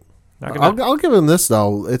 Right. I'll give them this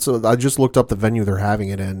though. I just looked up the venue they're having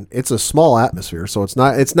it in. It's a small atmosphere, so it's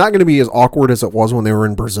not going to be as awkward as it was when they were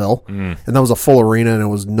in Brazil, and that was a full arena and it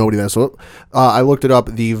was nobody there. So I looked it up.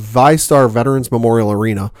 The VyStar Veterans Memorial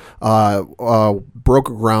Arena broke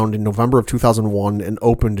ground in November of 2001 and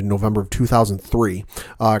opened in November of 2003.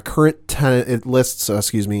 Current tenant it lists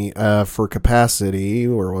for capacity.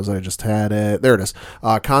 Where was I? Just had it. There it is.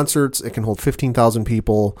 Concerts, it can hold 15,000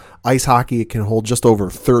 people. Ice hockey, it can hold just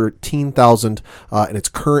over 13,000, and its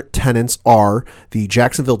current tenants are the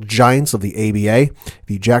Jacksonville Giants of the ABA,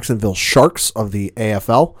 the Jacksonville Sharks of the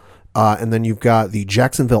AFL, and then you've got the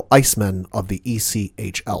Jacksonville Icemen of the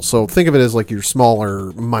ECHL. So think of it as like your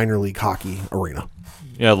smaller minor league hockey arena.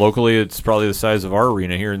 Yeah, locally it's probably the size of our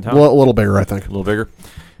arena here in town. Well, a little bigger, I think. A little bigger.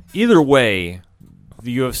 Either way,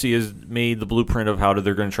 the UFC has made the blueprint of how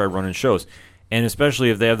they're going to try running shows. And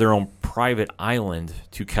especially if they have their own private island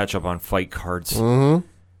to catch up on fight cards. God,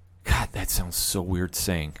 that sounds so weird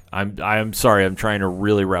saying. I'm sorry. I'm trying to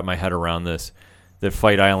really wrap my head around this. That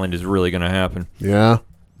Fight Island is really going to happen. Yeah.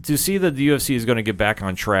 To see that the UFC is going to get back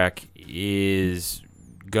on track is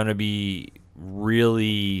going to be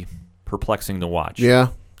really perplexing to watch. Yeah.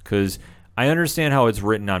 Because I understand how it's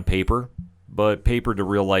written on paper, but paper to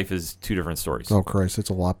real life is 2 different stories. Oh, Christ. It's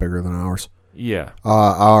a lot bigger than ours. Yeah.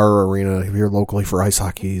 Our arena here locally for ice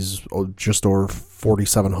hockey is just over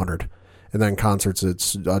 4,700. And then concerts,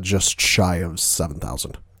 it's just shy of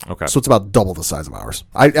 7,000. Okay. So it's about double the size of ours.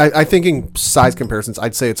 I think in size comparisons,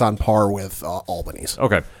 I'd say it's on par with Albany's.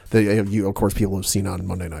 Okay. Of course, people have seen on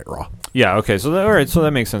Monday Night Raw. Yeah, okay. So all right, so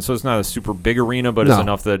that makes sense. So it's not a super big arena, but it's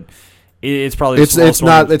enough that it's probably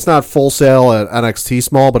it's not full sale at NXT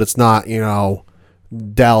small, but it's not,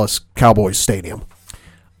 Dallas Cowboys Stadium.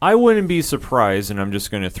 I wouldn't be surprised, and I'm just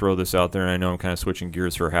going to throw this out there, and I know I'm kind of switching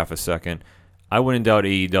gears for half a second. I wouldn't doubt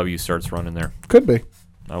AEW starts running there. Could be.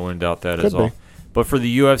 I wouldn't doubt that at all. But for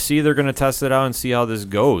the UFC, they're going to test it out and see how this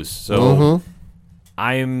goes. So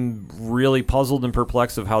I'm really puzzled and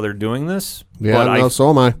perplexed of how they're doing this. Yeah, so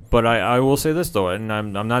am I. But I will say this, though, and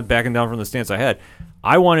I'm not backing down from the stance I had.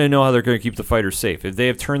 I want to know how they're going to keep the fighters safe. If they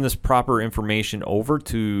have turned this proper information over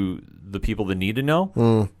to the people that need to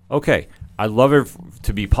know, okay. I'd love it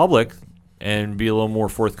to be public and be a little more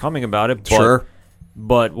forthcoming about it.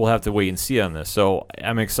 But we'll have to wait and see on this. So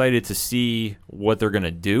I'm excited to see what they're going to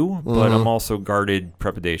do, but I'm also guarded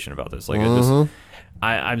trepidation about this. Like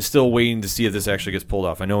I'm still waiting to see if this actually gets pulled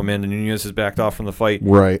off. I know Amanda Nunes has backed off from the fight.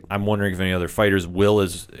 Right. I'm wondering if any other fighters will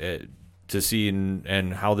to see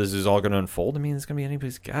and how this is all going to unfold. I mean, it's going to be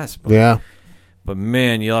anybody's guess. But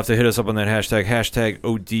man, you'll have to hit us up on that hashtag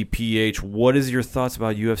ODPH. What is your thoughts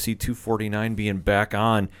about UFC 249 being back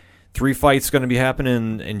on? 3 fights going to be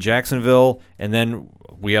happening in Jacksonville, and then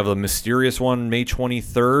we have a mysterious one May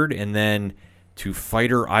 23rd, and then to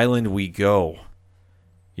Fighter Island we go.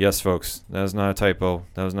 Yes, folks, that is not a typo.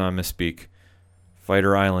 That was not a misspeak.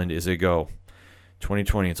 Fighter Island is a go.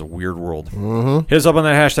 2020, it's a weird world. Hit us up on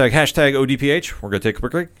that hashtag ODPH. We're going to take a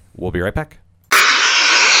quick break. We'll be right back.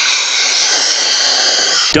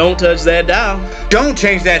 Don't touch that dial. Don't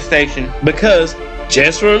change that station. Because,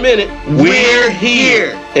 just for a minute, we're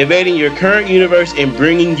here. Invading your current universe and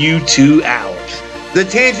bringing you to ours. the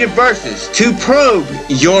Tangent Versus, to probe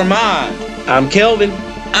your mind. I'm Kelvin.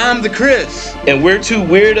 I'm the Chris. And we're two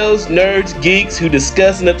weirdos, nerds, geeks who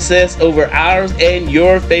discuss and obsess over ours and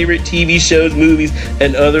your favorite TV shows, movies,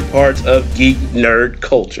 and other parts of geek nerd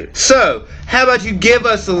culture. So, how about you give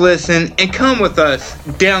us a listen and come with us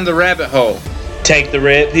down the rabbit hole? Take the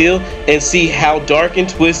red pill and see how dark and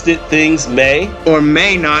twisted things may or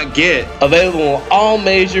may not get. Available on all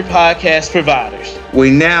major podcast providers. We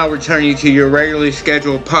now return you to your regularly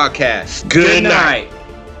scheduled podcast. Good night.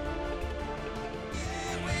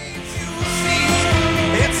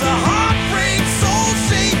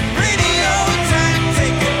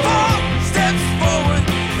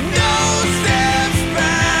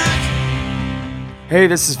 Hey,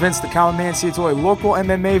 this is Vince the Common Man Ciatoy, local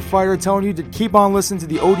MMA fighter, telling you to keep on listening to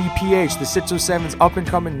the ODPH, the 607's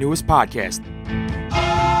up-and-coming newest podcast.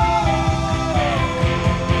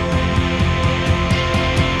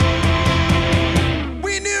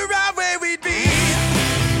 We knew right where we'd be,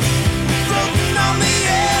 floating on the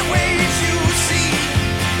airwaves, you see.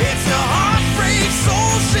 It's a heartbreak,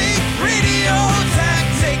 soul-shake radio attack,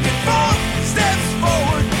 taking 4 steps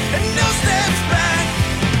forward and no steps back.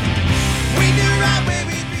 We knew right where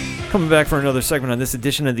we'd be. Coming back for another segment on this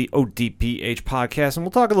edition of the ODPH podcast, and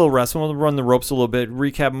we'll talk a little wrestling. We'll run the ropes a little bit.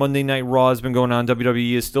 Recap Monday Night Raw has been going on.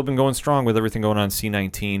 WWE has still been going strong with everything going on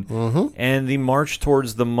C19. And the march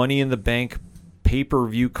towards the Money in the Bank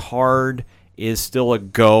pay-per-view card is still a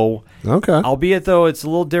go. Okay. Albeit, though, it's a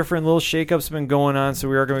little different. Little shakeups have been going on, so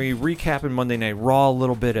we are going to be recapping Monday Night Raw a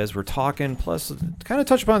little bit as we're talking. Plus, kind of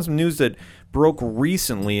touch upon some news that broke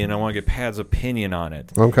recently, and I want to get Pat's opinion on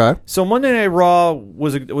it. Okay. So Monday Night Raw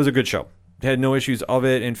was a good show. Had no issues of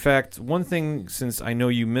it. In fact, one thing, since I know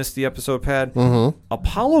you missed the episode, Pat,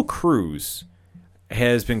 Apollo Crews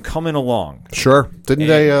has been coming along. Sure. Didn't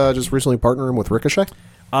they just recently partner him with Ricochet?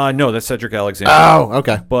 No, that's Cedric Alexander. Oh,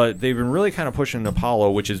 okay. But they've been really kind of pushing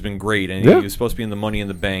Apollo, which has been great. And Yeah. he was supposed to be in the Money in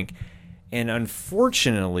the Bank. And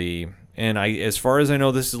unfortunately, and as far as I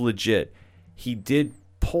know, this is legit, he did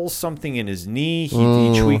pull something in his knee.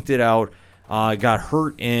 He tweaked it out. Got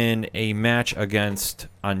hurt in a match against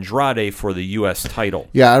Andrade for the U.S. title.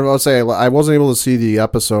 Yeah, I will say I wasn't able to see the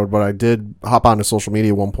episode, but I did hop onto social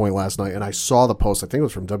media at one point last night, and I saw the post. I think it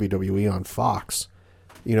was from WWE on Fox,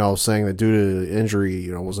 saying that due to the injury,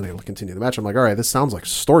 wasn't able to continue the match. I'm like, all right, this sounds like a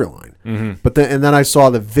storyline. But then I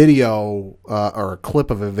saw the video or a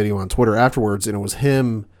clip of a video on Twitter afterwards, and it was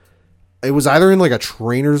him. It was either in like a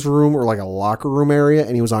trainer's room or like a locker room area,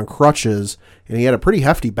 and he was on crutches, and he had a pretty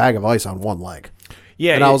hefty bag of ice on one leg.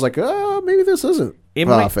 Yeah, and I was like, maybe this isn't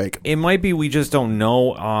fake. It might be. We just don't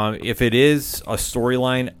know. If it is a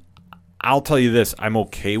storyline, I'll tell you this: I'm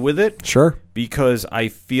okay with it. Sure, because I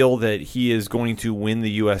feel that he is going to win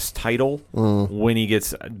the U.S. title when he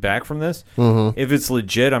gets back from this. If it's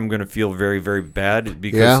legit, I'm going to feel very, very bad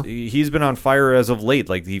because he's been on fire as of late.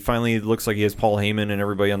 Like, he finally looks like he has Paul Heyman and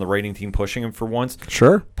everybody on the writing team pushing him for once.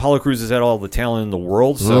 Sure, Apollo Crews has had all the talent in the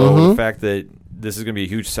world, so the fact that this is going to be a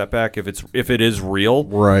huge setback if it is real,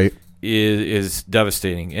 right, is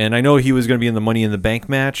devastating. And I know he was going to be in the Money in the Bank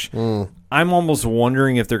match. I'm almost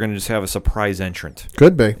wondering if they're going to just have a surprise entrant.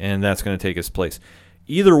 Could be. And that's going to take his place.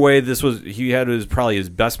 Either way, he had probably his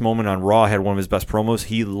best moment on Raw, had one of his best promos.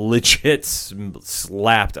 He legit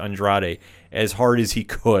slapped Andrade as hard as he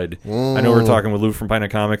could. I know we were talking with Lou from Pina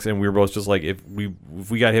Comics, and we were both just like, if we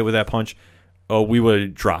got hit with that punch, we would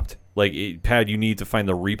have dropped. Like, Pat, you need to find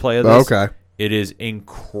the replay of this. Okay. It is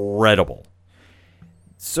incredible.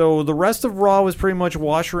 So the rest of Raw was pretty much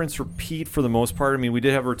wash, rinse, repeat for the most part. I mean, we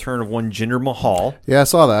did have a return of one Jinder Mahal. Yeah, I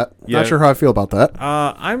saw that. Not sure how I feel about that.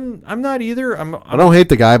 I'm not either. I don't hate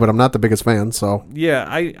the guy, but I'm not the biggest fan. So yeah,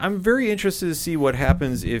 I'm very interested to see what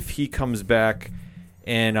happens if he comes back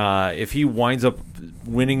and if he winds up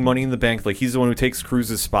winning Money in the Bank. Like, he's the one who takes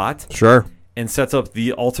Cruz's spot. Sure. And sets up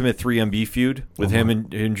the ultimate 3MB feud with him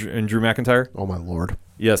and Drew McIntyre. Oh my Lord.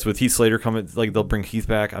 Yes, with Heath Slater coming, like, they'll bring Heath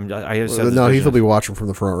back. Heath will be watching from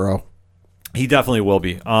the front row. He definitely will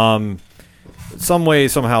be. Some way,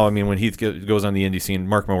 somehow, I mean, when Heath goes on the indie scene,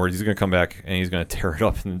 mark my words, he's going to come back and he's going to tear it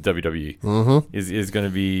up in the WWE. Is going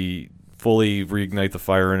to be fully reignite the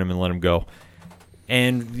fire in him and let him go.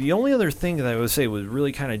 And the only other thing that I would say was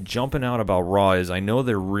really kind of jumping out about Raw is I know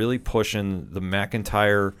they're really pushing the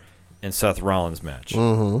McIntyre and Seth Rollins match,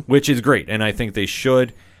 which is great, and I think they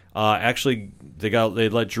should. Actually, they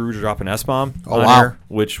let Drew drop an S-bomb on air,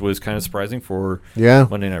 which was kind of surprising for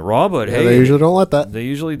Monday Night Raw. But hey, they usually don't let that. They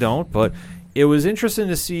usually don't. But It was interesting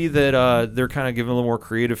to see that they're kind of giving a little more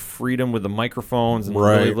creative freedom with the microphones and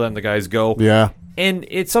really letting the guys go. Yeah. And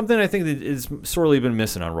it's something I think that is sorely been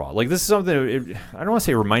missing on Raw. Like, this is something, I don't want to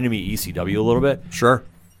say it reminded me of ECW a little bit. Sure.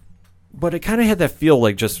 But it kind of had that feel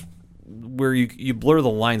like just where you blur the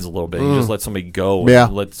lines a little bit. You just let somebody go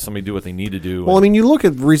and let somebody do what they need to do. Well, I mean, you look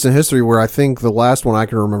at recent history where I think the last one I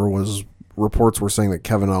can remember was reports were saying that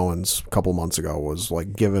Kevin Owens a couple months ago was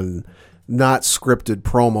like given not scripted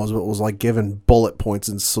promos, but was like given bullet points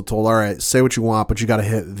and so told, all right, say what you want, but you got to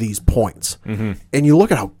hit these points. Mm-hmm. And you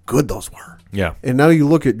look at how good those were. Yeah. And now you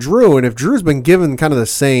look at Drew, and if Drew's been given kind of the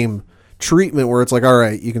same treatment where it's like, all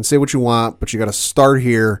right, you can say what you want, but you got to start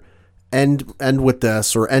here, end with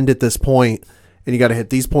this, or end at this point, and you got to hit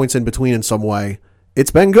these points in between in some way.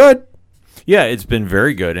 It's been good. Yeah, it's been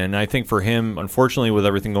very good. And I think for him, unfortunately, with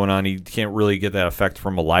everything going on, he can't really get that effect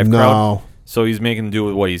from a live crowd. So he's making do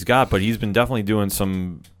with what he's got, but he's been definitely doing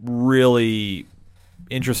some really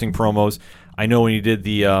interesting promos. I know when he did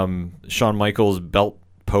the Shawn Michaels belt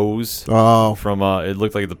pose from it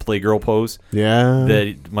looked like the Playgirl pose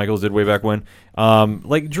that Michaels did way back when.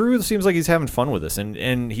 Like Drew seems like he's having fun with this,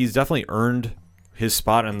 and he's definitely earned his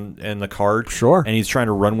spot in the card. Sure. And he's trying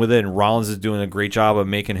to run with it, and Rollins is doing a great job of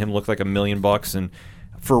making him look like $1 million. And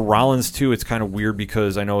for Rollins, too, it's kind of weird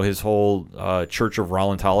because I know his whole Church of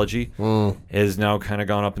Rollintology has now kind of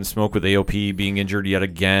gone up in smoke with AOP being injured yet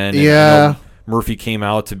again. And Murphy came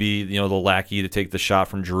out to be, the lackey to take the shot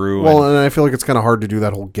from Drew. Well, and I feel like it's kind of hard to do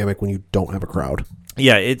that whole gimmick when you don't have a crowd.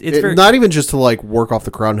 Yeah, it's very... Not even just to, like, work off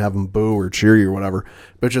the crowd and have them boo or cheer you or whatever,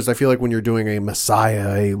 but just I feel like when you're doing a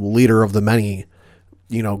messiah, a leader of the many,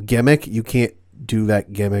 gimmick, you can't do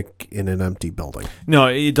that gimmick in an empty building. No,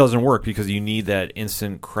 it doesn't work because you need that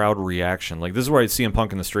instant crowd reaction. Like, this is why CM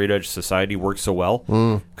Punk and the Straight Edge Society works so well,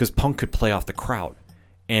 because Punk could play off the crowd,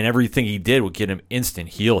 and everything he did would get him instant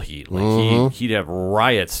heel heat. Like he'd have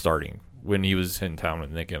riots starting when he was in town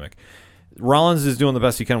with that gimmick. Rollins is doing the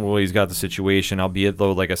best he can while he's got the situation, albeit,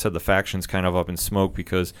 though, like I said, the faction's kind of up in smoke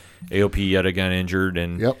because AOP yet again injured,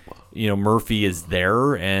 and Murphy is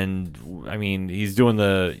there, and I mean, he's doing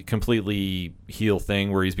the completely heel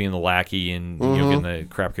thing where he's being the lackey and getting the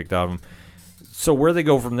crap kicked out of him. So where they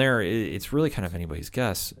go from there, it's really kind of anybody's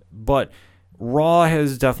guess. But Raw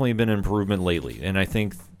has definitely been an improvement lately, and I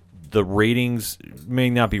think the ratings may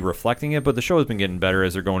not be reflecting it, but the show has been getting better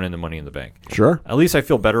as they're going into Money in the Bank. Sure. At least I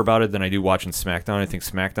feel better about it than I do watching SmackDown. I think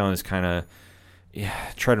SmackDown is kind of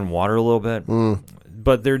treading water a little bit.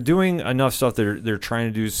 But they're doing enough stuff. They're trying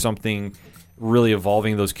to do something really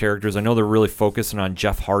evolving those characters. I know they're really focusing on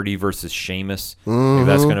Jeff Hardy versus Sheamus. Like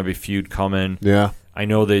that's going to be a feud coming. Yeah. I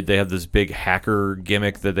know they have this big hacker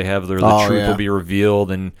gimmick that they have. The truth will be revealed,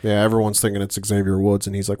 and everyone's thinking it's Xavier Woods,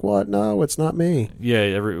 and he's like, "What? No, it's not me."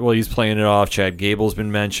 Yeah, he's playing it off. Chad Gable's been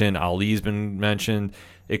mentioned. Ali's been mentioned.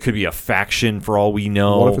 It could be a faction for all we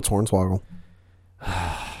know. What if it's Hornswoggle?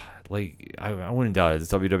 Like I wouldn't doubt it.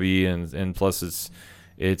 It's WWE, and plus it's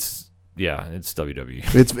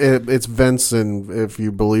WWE. It's Vince, and if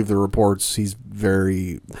you believe the reports, he's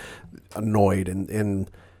very annoyed, and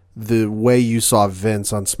the way you saw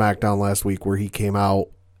Vince on SmackDown last week, where he came out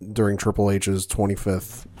during Triple H's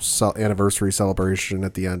 25th anniversary celebration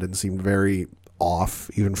at the end and seemed very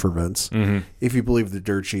off, even for Vince. If you believe the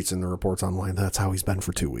dirt sheets and the reports online, that's how he's been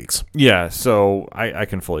for 2 weeks. Yeah, so I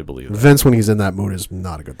can fully believe that. Vince, when he's in that mood, is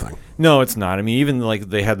not a good thing. No, it's not. I mean, even like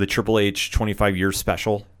they had the Triple H 25-year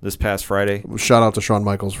special this past Friday. Shout out to Shawn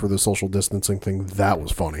Michaels for the social distancing thing. That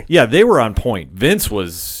was funny. Yeah, they were on point. Vince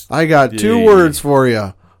was... I got 2 words for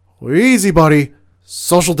you. Easy, buddy.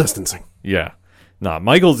 Social distancing. Yeah. Nah,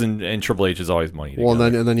 Michaels and Triple H is always money together. Well,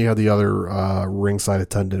 and then you had the other ringside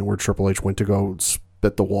attendant where Triple H went to go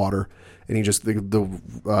spit the water, and he just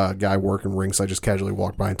the guy working ringside just casually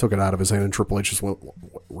walked by and took it out of his hand, and Triple H just went,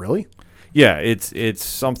 "Really?" Yeah, it's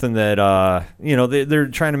something that they're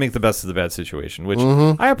trying to make the best of the bad situation, which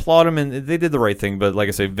I applaud them, and they did the right thing. But like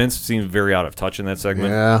I say, Vince seemed very out of touch in that segment.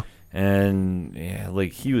 Yeah, and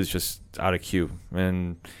like he was just out of cue,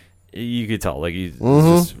 and you could tell like he's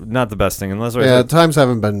just not the best thing. Unless times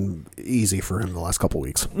haven't been easy for him the last couple of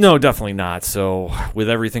weeks. No, definitely not. So with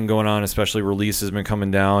everything going on, especially release has been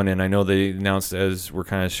coming down, and I know they announced as we're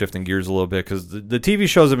kind of shifting gears a little bit because the TV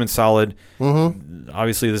shows have been solid.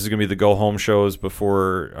 Obviously, this is going to be the go home shows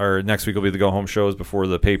or next week will be the go home shows before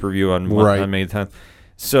the pay per view on May 10th.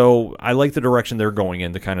 So I like the direction they're going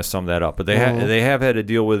in to kind of sum that up. But they have had to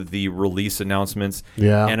deal with the release announcements.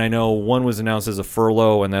 Yeah. And I know one was announced as a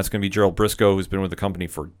furlough, and that's going to be Gerald Briscoe, who's been with the company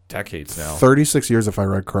for decades now. 36 years, if I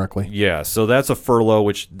read correctly. Yeah, so that's a furlough,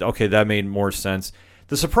 which, okay, that made more sense.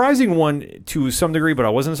 The surprising one to some degree, but I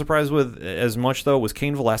wasn't surprised with as much, though, was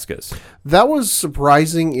Cain Velasquez. That was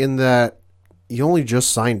surprising in that you only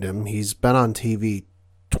just signed him. He's been on TV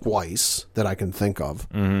twice that I can think of.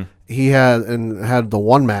 Mm-hmm. He had the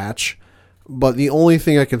one match, but the only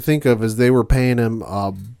thing I can think of is they were paying him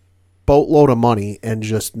a boatload of money and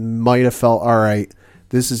just might have felt, all right,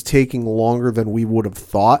 this is taking longer than we would have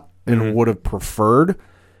thought and would have preferred.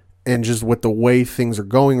 And just with the way things are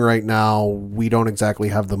going right now, we don't exactly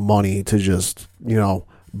have the money to just,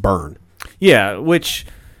 burn. Yeah, which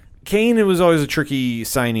Cain, it was always a tricky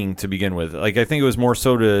signing to begin with. Like, I think it was more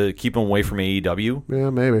so to keep him away from AEW.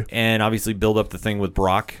 Yeah, maybe. And obviously build up the thing with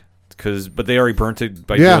Brock. But they already burnt it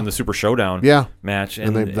by doing the Super Showdown match.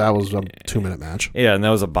 And that was a 2-minute match. Yeah, and that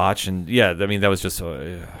was a botch. And that was just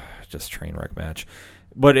a train wreck match.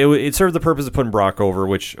 But it served the purpose of putting Brock over,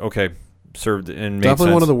 which, served and made definitely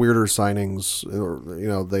sense. One of the weirder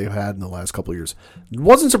signings they've had in the last couple of years.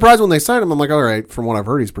 Wasn't surprised when they signed him. I'm like, all right, from what I've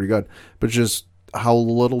heard, he's pretty good. But just how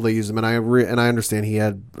little they use him, and I understand he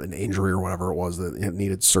had an injury or whatever it was that it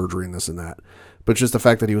needed surgery and this and that. But just the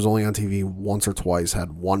fact that he was only on TV once or twice,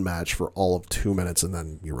 had one match for all of 2 minutes, and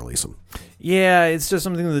then you release him. Yeah, it's just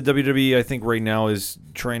something that the WWE, I think, right now is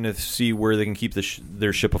trying to see where they can keep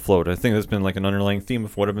their ship afloat. I think that's been like an underlying theme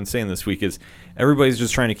of what I've been saying this week is everybody's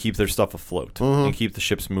just trying to keep their stuff afloat and keep the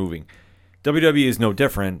ships moving. WWE is no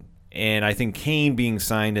different, and I think Cain being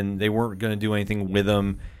signed and they weren't going to do anything with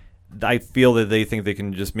him, I feel that they think they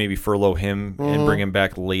can just maybe furlough him and bring him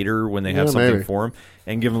back later when they have something for him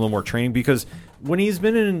and give him a little more training. Because when he's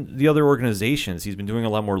been in the other organizations, he's been doing a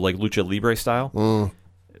lot more like Lucha Libre style.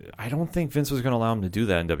 I don't think Vince was going to allow him to do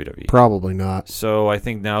that in WWE. Probably not. So I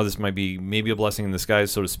think now this might be maybe a blessing in disguise,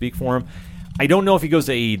 so to speak, for him. I don't know if he goes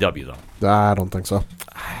to AEW, though. I don't think so.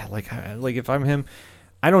 Like if I'm him,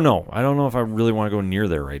 I don't know. I don't know if I really want to go near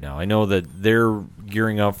there right now. I know that they're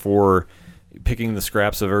gearing up for picking the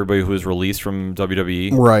scraps of everybody who was released from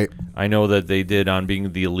WWE. Right. I know that they did on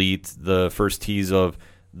Being the Elite, the first tease of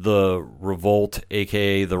the Revolt,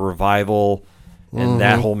 a.k.a. the Revival, and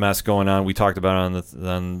that whole mess going on. We talked about it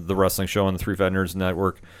on the wrestling show on the Three Fat Nerds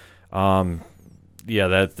Network.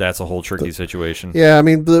 That's a whole tricky situation. Yeah, I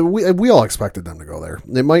mean, we all expected them to go there.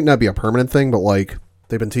 It might not be a permanent thing, but like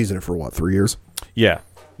they've been teasing it for 3 years?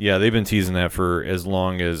 Yeah, they've been teasing that for as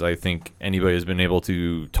long as I think anybody has been able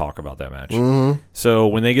to talk about that match. So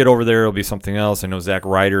when they get over there, it'll be something else. I know Zack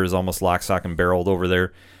Ryder is almost lock, stock, and barreled over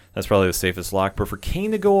there. That's probably the safest lock. But for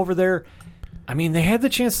Cain to go over there, I mean, they had the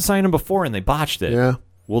chance to sign him before and they botched it. Yeah.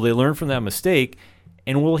 Will they learn from that mistake?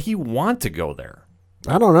 And will he want to go there?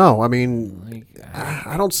 I don't know. I mean,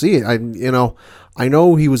 I don't see it. I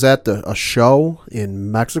know he was at a show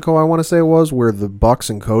in Mexico, I want to say it was, where the Bucks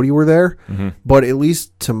and Cody were there. But at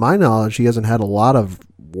least to my knowledge, he hasn't had a lot of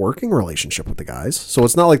working relationship with the guys. So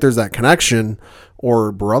it's not like there's that connection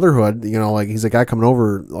or brotherhood. Like he's a guy coming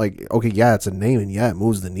over, like, okay, yeah, it's a name and yeah, it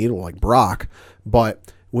moves the needle like Brock. But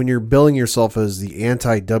when you're billing yourself as the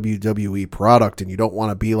anti-WWE product and you don't want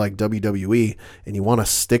to be like WWE and you want to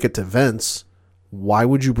stick it to Vince, why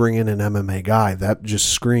would you bring in an MMA guy? That just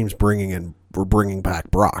screams bringing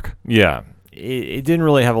back Brock. Yeah, it didn't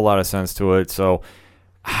really have a lot of sense to it. So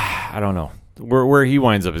I don't know where he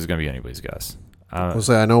winds up is going to be anybody's guess. I'll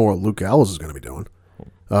say I know what Luke Gallows is going to be doing.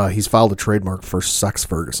 He's filed a trademark for Sex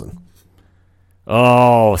Ferguson.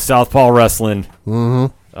 Oh, Southpaw Wrestling.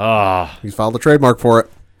 He's filed a trademark for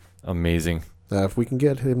it. Amazing. If we can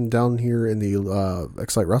get him down here in the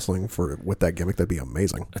Excite Wrestling with that gimmick, that'd be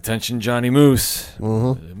amazing. Attention, Johnny Moose.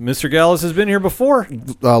 Mr. Gallows has been here before.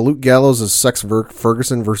 Luke Gallows is Sex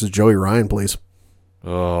Ferguson versus Joey Ryan, please.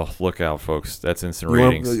 Oh, look out, folks. That's instant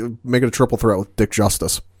ratings. Make it a triple threat with Dick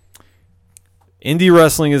Justice. Indie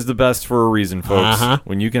wrestling is the best for a reason, folks.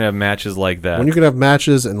 When you can have matches like that. When you can have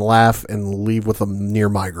matches and laugh and leave with a near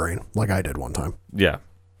migraine, like I did one time. Yeah.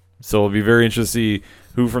 So it'll be very interesting to see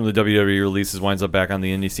who from the WWE releases winds up back on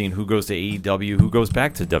the indie scene, who goes to AEW, who goes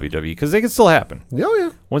back to WWE, because they can still happen. Yeah.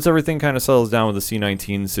 Once everything kind of settles down with the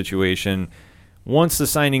C19 situation, once the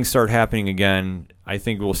signings start happening again, I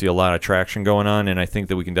think we'll see a lot of traction going on, and I think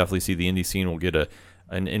that we can definitely see the indie scene will get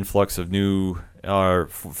an influx of new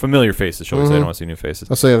familiar faces, shall we say. I don't want to see new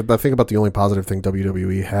faces. I think about the only positive thing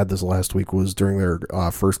WWE had this last week was during their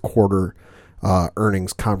first quarter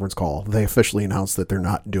earnings conference call. They officially announced that they're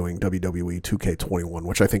not doing WWE 2K21,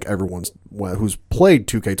 which I think everyone who's played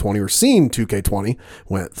 2K20 or seen 2K20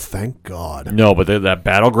 went, thank God. No, but that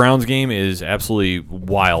Battlegrounds game is absolutely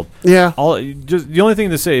wild. Yeah. Just the only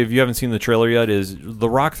thing to say, if you haven't seen the trailer yet, is The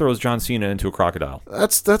Rock throws John Cena into a crocodile.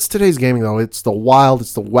 That's today's gaming, though. It's the wild,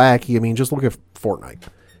 it's the wacky. I mean, just look at Fortnite.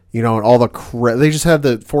 You know, and all they just had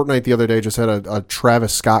Fortnite the other day just had a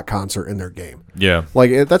Travis Scott concert in their game. Yeah.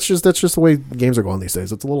 Like, that's just the way games are going these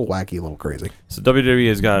days. It's a little wacky, a little crazy. So WWE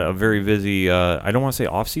has got a very busy, I don't want to say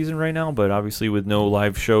off season right now, but obviously with no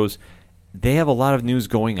live shows, they have a lot of news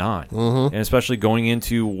going on. And especially going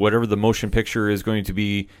into whatever the motion picture is going to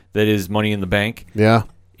be that is Money in the Bank. Yeah.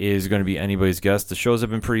 Is going to be anybody's guess. The shows have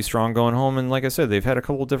been pretty strong going home, and like I said, they've had a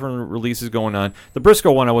couple of different releases going on. The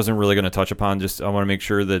Briscoe one I wasn't really going to touch upon. Just I want to make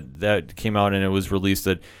sure that came out and it was released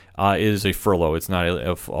that it is a furlough. It's not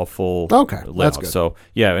a full layoff. That's good. So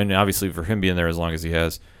yeah, and obviously for him being there as long as he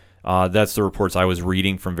has, that's the reports I was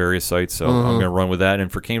reading from various sites. So I'm going to run with that.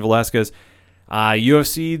 And for Cain Velasquez,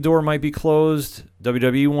 UFC door might be closed.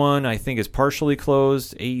 WWE one I think is partially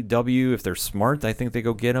closed. AEW, if they're smart, I think they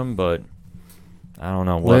go get him, but I don't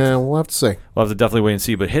know. We'll have to see. We'll have to definitely wait and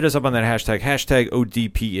see. But hit us up on that hashtag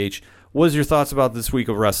ODPH. What was your thoughts about this week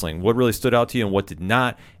of wrestling? What really stood out to you and what did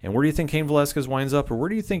not? And where do you think Cain Velasquez winds up? Or where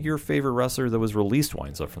do you think your favorite wrestler that was released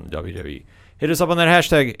winds up from the WWE? Hit us up on that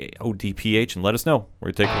hashtag ODPH and let us know.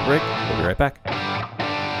 We're going to take a break. We'll be right back.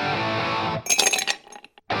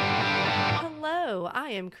 Hello, I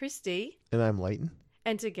am Christy. And I'm Leighton.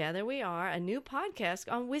 And together we are a new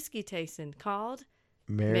podcast on whiskey tasting called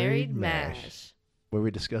Married Mash, where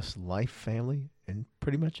we discuss life, family, and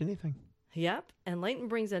pretty much anything. Yep, and Leighton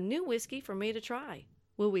brings a new whiskey for me to try.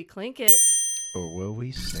 Will we clink it? Or will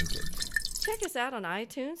we sink it? Check us out on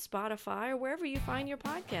iTunes, Spotify, or wherever you find your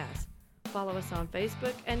podcasts. Follow us on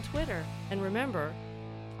Facebook and Twitter. And remember,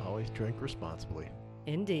 always drink responsibly.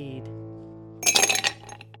 Indeed.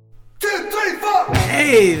 2, 3, 4!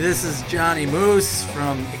 Hey, this is Johnny Moose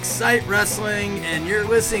from Excite Wrestling, and you're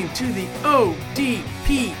listening to the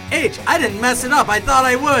ODPH. I didn't mess it up. I thought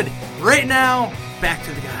I would. Right now, back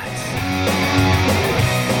to the guys.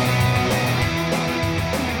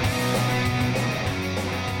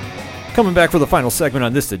 Coming back for the final segment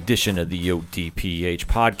on this edition of the ODPH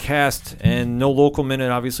podcast. And no local minute,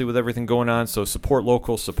 obviously, with everything going on. So support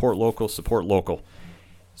local, support local, support local.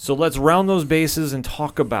 So let's round those bases and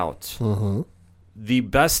talk about the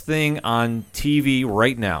best thing on TV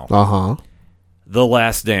right now. The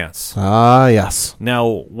Last Dance. Yes.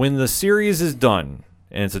 Now, when the series is done,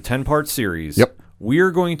 and it's a 10-part series, we are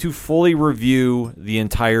going to fully review the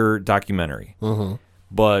entire documentary.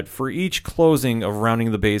 But for each closing of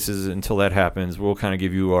rounding the bases until that happens, we'll kind of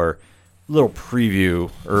give you our little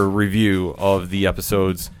preview or review of the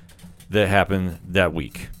episodes that happened that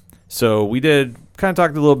week. So we did kind of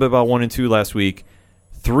talked a little bit about 1 and 2 last week.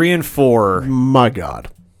 3 and 4. My God.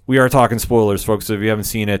 We are talking spoilers, folks. So if you haven't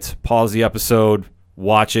seen it, pause the episode,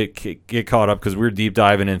 watch it, get caught up because we're deep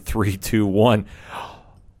diving in 3, 2, 1.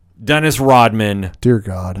 Dennis Rodman. Dear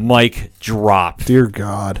God. Mic drop. Dear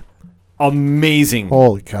God. Amazing.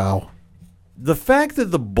 Holy cow. The fact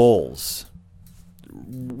that the Bulls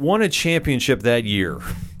won a championship that year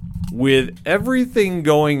with everything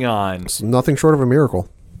going on. It's nothing short of a miracle.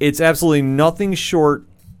 It's absolutely nothing short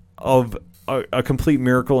of a complete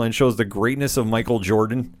miracle and shows the greatness of Michael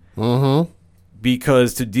Jordan.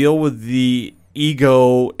 Because to deal with the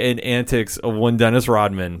ego and antics of one Dennis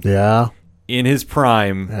Rodman in his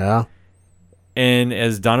prime. And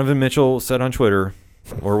as Donovan Mitchell said on Twitter,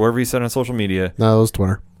 or wherever he said on social media. No, it was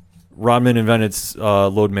Twitter. Rodman invented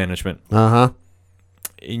load management. And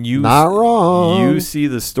Not wrong. You see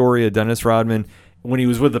the story of Dennis Rodman when he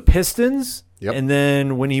was with the Pistons, and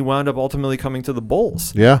then when he wound up ultimately coming to the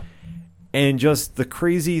Bulls. And just the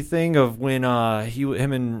crazy thing of when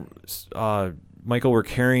him and Michael were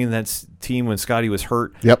carrying that team when Scotty was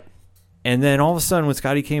hurt. And then all of a sudden when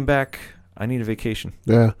Scotty came back, I need a vacation.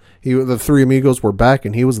 The three amigos were back,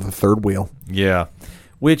 and he was the third wheel.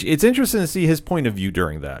 Which it's interesting to see his point of view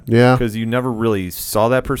during that. Because you never really saw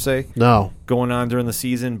that per se. No. Going on during the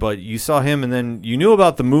season, but you saw him, and then you knew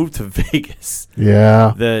about the move to Vegas.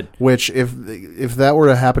 Which if that were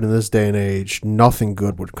to happen in this day and age, nothing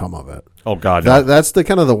good would come of it. Oh God. That's the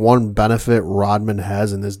kind of the one benefit Rodman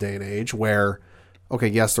has in this day and age, where, okay,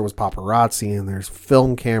 yes, there was paparazzi and there's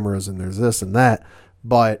film cameras and there's this and that,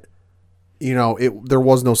 but you know, there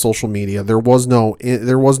was no social media. There was no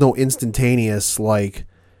instantaneous, like,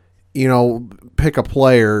 you know, pick a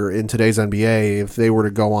player in today's NBA. If they were to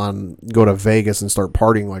go to Vegas and start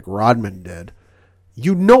partying like Rodman did,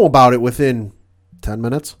 you know about it within 10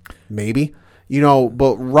 minutes, maybe, you know,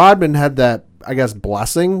 but Rodman had that, I guess,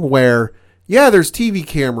 blessing where, there's TV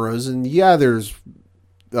cameras and there's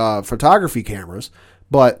photography cameras,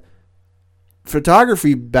 but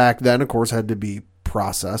photography back then, of course, had to be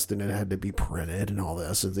processed and it had to be printed and all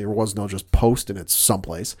this. There was no just posting it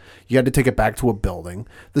someplace. You had to take it back to a building.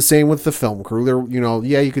 The same with the film crew. There,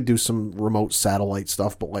 you could do some remote satellite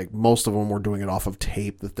stuff, but like most of them were doing it off of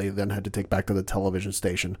tape that they then had to take back to the television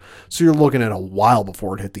station. So you're looking at a while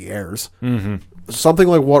before it hit the airs. Mm-hmm. Something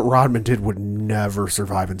like what Rodman did would never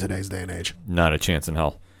survive in today's day and age. Not a chance in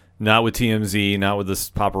hell. Not with TMZ, not with this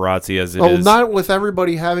paparazzi as it is. Not with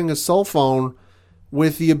everybody having a cell phone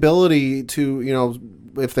with the ability to,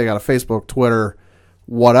 if they got a Facebook, Twitter,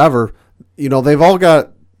 whatever, they've all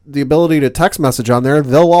got the ability to text message on there.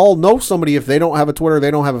 They'll all know somebody. If they don't have a Twitter,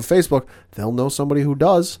 they don't have a Facebook, they'll know somebody who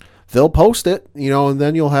does. They'll post it, and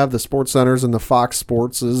then you'll have the Sports Centers and the Fox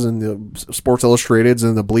Sportses and the Sports Illustrateds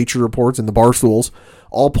and the Bleacher Reports and the Barstools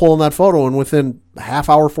all pulling that photo, and within half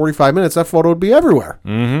hour, 45 minutes, that photo would be everywhere.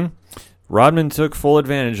 Mm-hmm. Rodman took full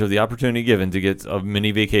advantage of the opportunity given to get a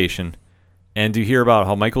mini vacation and to hear about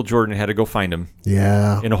how Michael Jordan had to go find him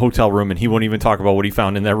in a hotel room, and he won't even talk about what he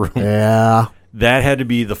found in that room. Yeah. That had to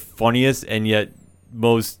be the funniest and yet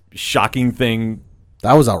most shocking thing.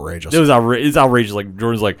 That was outrageous. It was outrageous. Like,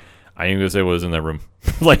 Jordan's like, I ain't going to say what was in that room.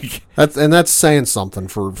 That's saying something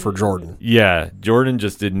for Jordan. Yeah, Jordan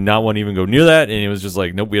just did not want to even go near that, and it was just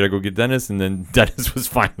like, nope, we got to go get Dennis, and then Dennis was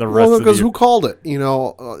fine the rest of the year. Because who called it?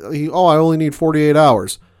 I only need 48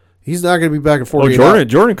 hours. He's not going to be back in 48 hours.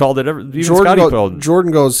 Jordan called it. Even Scotty called it.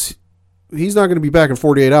 Jordan goes, he's not going to be back in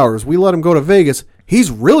 48 hours. We let him go to Vegas. He's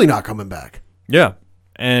really not coming back. Yeah,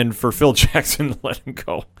 and for Phil Jackson to let him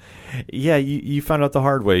go. Yeah, you found out the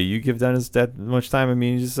hard way. You give Dennis that much time. I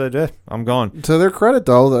mean, you just said, I'm gone. To their credit,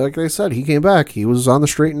 though, like I said, he came back. He was on the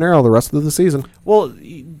straight and narrow the rest of the season. Well,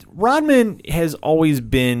 Rodman has always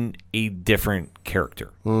been a different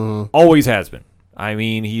character. Mm-hmm. Always has been. I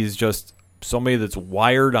mean, he's just somebody that's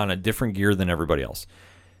wired on a different gear than everybody else.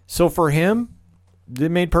 So for him, it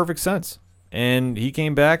made perfect sense. And he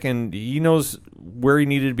came back, and he knows where he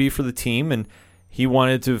needed to be for the team, and he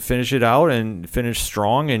wanted to finish it out and finish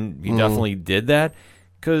strong, and he definitely did that.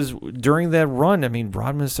 Because during that run, I mean,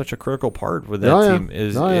 Rodman is such a critical part with that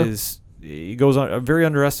team. He goes on very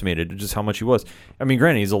underestimated just how much he was. I mean,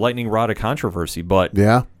 granted, he's a lightning rod of controversy, but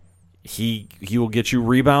he will get you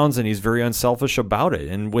rebounds, and he's very unselfish about it.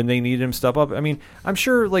 And when they need him to step up, I mean, I'm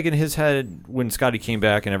sure like in his head when Scotty came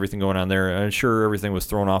back and everything going on there, I'm sure everything was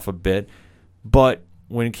thrown off a bit. But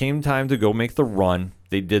when it came time to go make the run,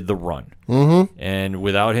 they did the run. Mm-hmm. And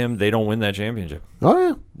without him, they don't win that championship. Oh,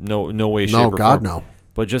 yeah. No way, shape, or form. No, God, no.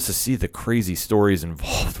 But just to see the crazy stories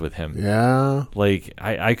involved with him. Yeah. Like,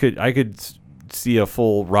 I could see a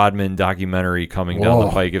full Rodman documentary coming down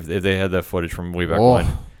the pike if they had that footage from way back when.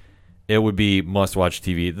 It would be must-watch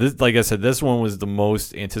TV. This, like I said, this one was the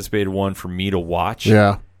most anticipated one for me to watch.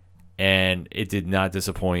 Yeah. And it did not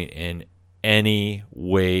disappoint in any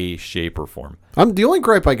way, shape, or form. The only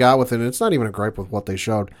gripe I got with it, and it's not even a gripe with what they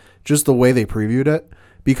showed, just the way they previewed it.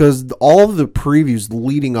 Because all of the previews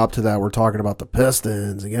leading up to that were talking about the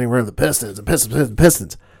Pistons and getting rid of the Pistons and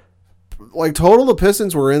Pistons. Like, total, the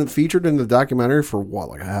Pistons were featured in the documentary for what,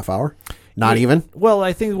 like a half hour? Not even? Well,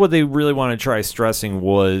 I think what they really want to try stressing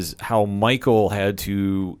was how Michael had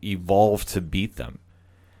to evolve to beat them.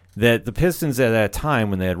 That the Pistons at that time,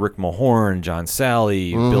 when they had Rick Mahorn, John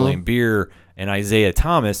Sally, Billy Beer, and Isaiah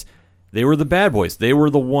Thomas, they were the bad boys. They were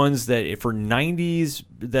the ones that, for 90s,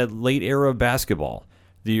 that late era of basketball,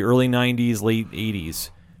 the early 90s, late 80s,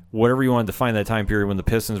 whatever you want to define that time period when the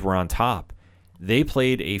Pistons were on top, they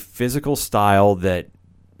played a physical style that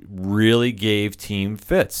really gave team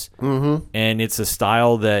fits. Mm-hmm. And it's a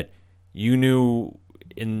style that you knew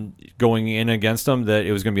in going in against them that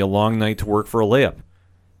it was going to be a long night to work for a layup.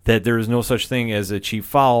 That there is no such thing as a cheap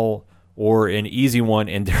foul or an easy one.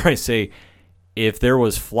 And dare I say, if there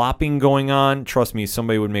was flopping going on, trust me,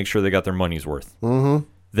 somebody would make sure they got their money's worth. Mm-hmm.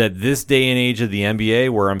 That this day and age of the NBA,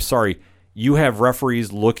 where I'm sorry, you have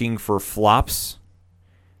referees looking for flops,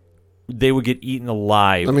 they would get eaten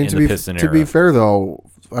alive in the Piston era. To be fair, though,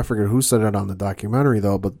 I forget who said it on the documentary,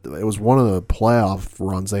 though, but it was one of the playoff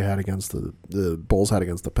runs they had against the Bulls had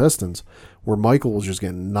against the Pistons, where Michael was just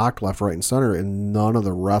getting knocked left, right, and center, and none of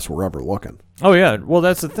the refs were ever looking. Oh, yeah. Well,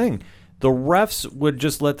 that's the thing. The refs would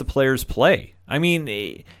just let the players play. I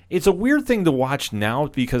mean, it's a weird thing to watch now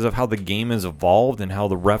because of how the game has evolved and how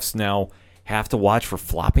the refs now have to watch for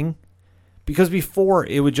flopping. Because before,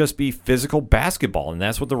 it would just be physical basketball, and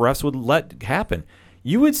that's what the refs would let happen.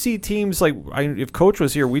 You would see teams like, if Coach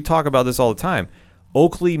was here, we talk about this all the time.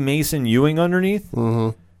 Oakley, Mason, Ewing underneath.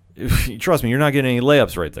 Mm-hmm. Trust me, you're not getting any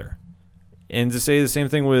layups right there. And to say the same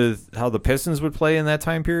thing with how the Pistons would play in that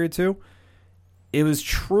time period too, it was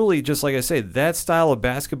truly, just like I say, that style of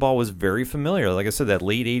basketball was very familiar. Like I said, that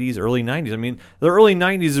late 80s, early 90s. I mean, the early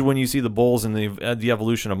 90s is when you see the Bulls and the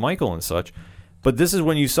evolution of Michael and such. But this is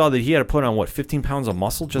when you saw that he had to put on, 15 pounds of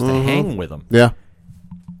muscle just to hang with him. Yeah.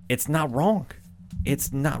 It's not wrong.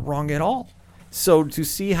 It's not wrong at all. So to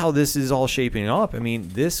see how this is all shaping up, I mean,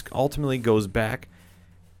 this ultimately goes back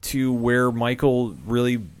to where Michael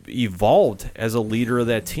really evolved as a leader of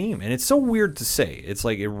that team. And it's so weird to say. It's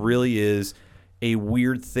like, it really is a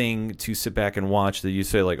weird thing to sit back and watch, that you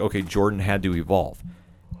say, like, okay, Jordan had to evolve.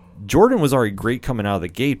 Jordan was already great coming out of the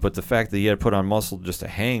gate, but the fact that he had to put on muscle just to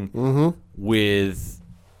hang with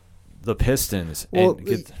the Pistons. Well,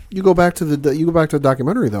 you go back to the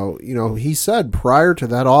documentary, though. You know, he said prior to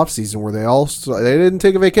that offseason where they didn't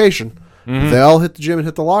take a vacation. They all hit the gym and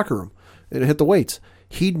hit the locker room and hit the weights.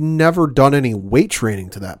 He'd never done any weight training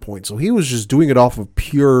to that point, so he was just doing it off of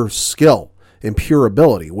pure skill and pure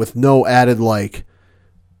ability with no added,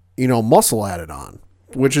 muscle added on,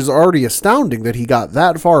 which is already astounding that he got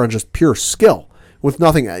that far on just pure skill with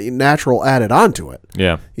nothing natural added onto it.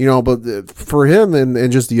 Yeah. But for him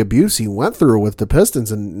and just the abuse he went through with the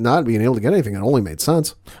Pistons and not being able to get anything, it only made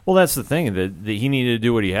sense. Well, that's the thing, that he needed to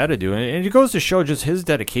do what he had to do. And it goes to show just his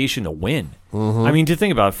dedication to win. I mean, to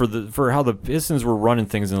think about it, for how the Pistons were running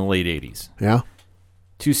things in the late 80s. Yeah.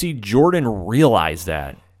 To see Jordan realize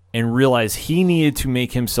that and realize he needed to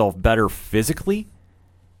make himself better physically.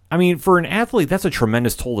 I mean, for an athlete, that's a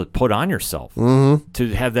tremendous toll to put on yourself,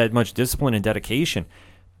 to have that much discipline and dedication.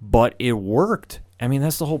 But it worked. I mean,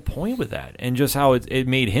 that's the whole point with that. And just how it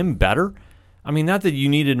made him better. I mean, not that you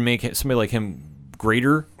needed to make somebody like him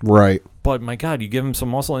greater. Right. But, my God, you give him some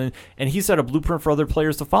muscle. And he set a blueprint for other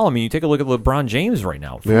players to follow. I mean, you take a look at LeBron James right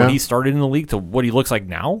now. From when he started in the league to what he looks like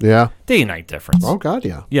now. Yeah. Day and night difference. Oh, God,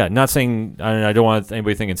 yeah. Yeah, not saying, I don't want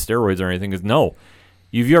anybody thinking steroids or anything. Because, no.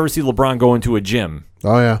 If you ever see LeBron go into a gym.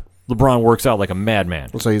 Oh, yeah. LeBron works out like a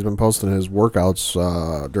madman. So he's been posting his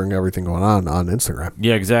workouts during everything going on Instagram.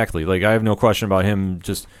 Yeah, exactly. Like, I have no question about him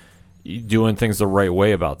just doing things the right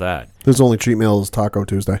way about that. His only cheat meal is Taco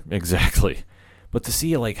Tuesday. Exactly. But to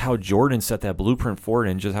see like how Jordan set that blueprint for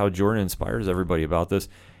it and just how Jordan inspires everybody about this,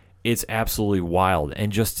 it's absolutely wild.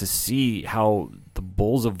 And just to see how the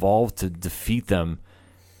Bulls evolved to defeat them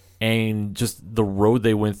and just the road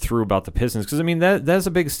they went through about the Pistons. Because, I mean, that's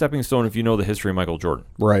a big stepping stone if you know the history of Michael Jordan.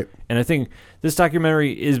 Right. And I think this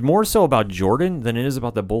documentary is more so about Jordan than it is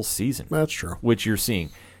about the Bulls season. That's true. Which you're seeing.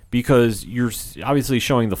 Because you're obviously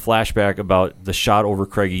showing the flashback about the shot over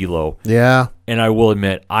Craig Elo. Yeah. And I will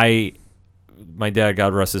admit, my dad,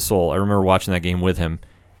 God rest his soul, I remember watching that game with him.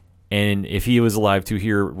 And if he was alive to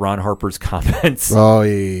hear Ron Harper's comments,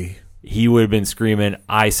 he would have been screaming,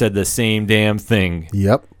 I said the same damn thing.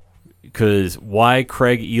 Yep. Because why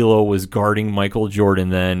Craig Elo was guarding Michael Jordan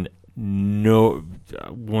then,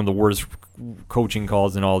 one of the worst coaching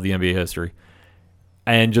calls in all of the NBA history.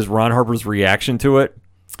 And just Ron Harper's reaction to it,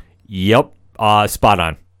 yep, spot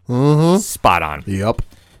on. Mm-hmm. Spot on. Yep.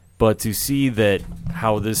 But to see that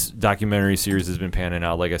how this documentary series has been panning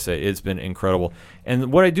out, like I said, it's been incredible.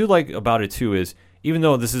 And what I do like about it, too, is even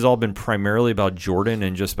though this has all been primarily about Jordan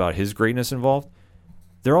and just about his greatness involved,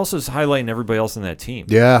 they're also highlighting everybody else in that team.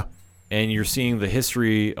 Yeah. And you're seeing the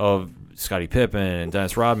history of Scottie Pippen and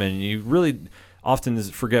Dennis Rodman. And you really often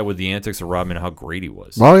forget with the antics of Rodman how great he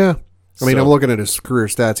was. Oh, yeah. I mean, I'm looking at his career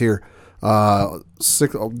stats here.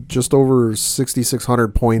 Just over 6,600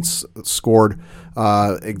 points scored.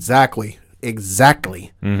 Exactly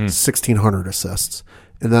 1,600 assists.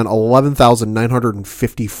 And then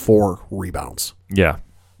 11,954 rebounds. Yeah.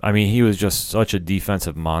 I mean, he was just such a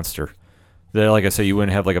defensive monster. That, like I said, you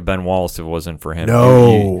wouldn't have like a Ben Wallace if it wasn't for him.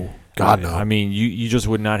 No. God, no. I mean, you just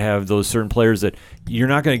would not have those certain players that you're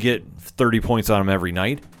not going to get 30 points on them every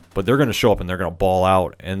night, but they're going to show up and they're going to ball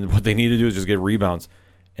out. And what they need to do is just get rebounds.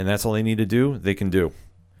 And that's all they need to do, they can do.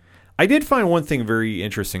 I did find one thing very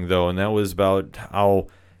interesting, though, and that was about how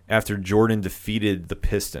after Jordan defeated the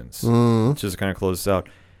Pistons, just to kind of close this out,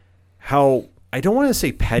 how, I don't want to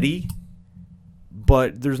say petty,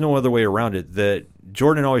 but there's no other way around it, that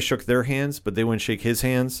Jordan always shook their hands, but they wouldn't shake his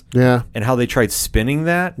hands. Yeah. And how they tried spinning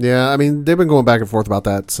that. Yeah, I mean, they've been going back and forth about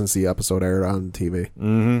that since the episode aired on TV.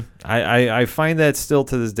 Mm-hmm. I find that still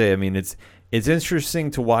to this day. I mean, it's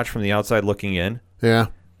interesting to watch from the outside looking in. Yeah.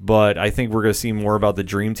 But I think we're going to see more about the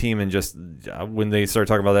Dream Team and just when they start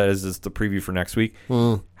talking about that as just the preview for next week,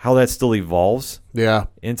 how that still evolves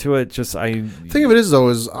into it. Just the thing of it is, though,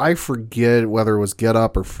 is I forget whether it was Get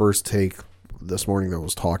Up or First Take this morning that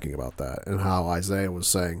was talking about that and how Isaiah was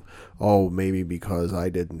saying, oh, maybe because I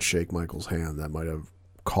didn't shake Michael's hand, that might have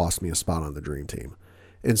cost me a spot on the Dream Team.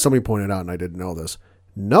 And somebody pointed out, and I didn't know this,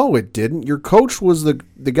 No, it didn't. Your coach was the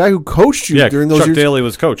guy who coached you during those Chuck years. Daly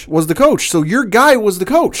was coach. Was the coach. So your guy was the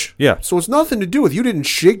coach. Yeah. So it's nothing to do with you didn't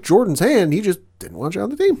shake Jordan's hand. He just didn't want you on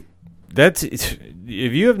the team.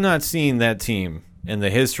 If you have not seen that team in the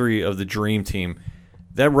history of the Dream Team,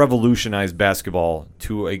 that revolutionized basketball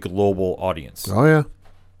to a global audience. Oh, yeah.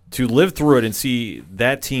 To live through it and see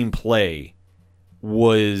that team play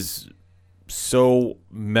was so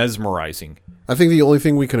mesmerizing. I think the only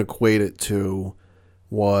thing we can equate it to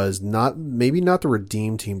was maybe not the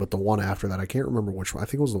Redeem Team, but the one after that. I can't remember which one. I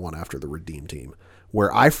think it was the one after the Redeem Team,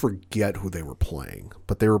 where I forget who they were playing,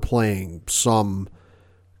 but they were playing some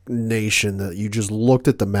nation that you just looked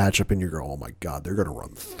at the matchup and you go, oh my God, they're going to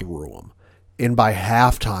run through them. And by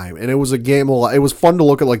halftime, and it was a game, it was fun to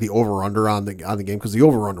look at like the over-under on the game because the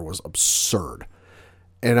over-under was absurd.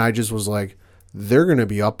 And I just was like, they're going to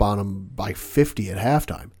be up on them by 50 at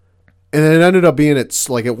halftime. And it ended up being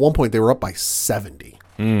at one point they were up by 70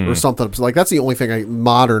 or something. Like that's the only thing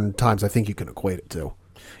modern times I think you can equate it to.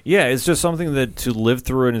 Yeah, it's just something that to live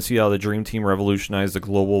through it and see how the Dream Team revolutionized the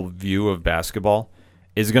global view of basketball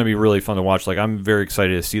is going to be really fun to watch. Like I'm very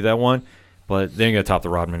excited to see that one, but they ain't going to top the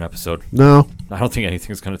Rodman episode. No. I don't think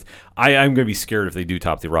anything's going to. I'm going to be scared if they do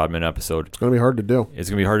top the Rodman episode. It's going to be hard to do. It's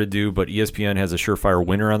going to be hard to do, but ESPN has a surefire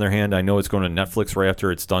winner on their hand. I know it's going to Netflix right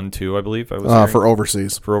after it's done too, I believe. For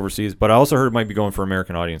overseas. For overseas. But I also heard it might be going for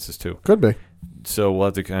American audiences too. Could be. So we'll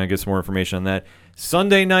have to kind of get some more information on that.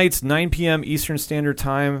 Sunday nights, 9 p.m. Eastern Standard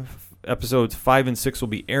Time. Episodes 5 and 6 will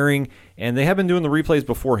be airing, and they have been doing the replays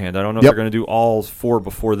beforehand. I don't know if they're going to do all 4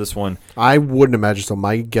 before this one. I wouldn't imagine so.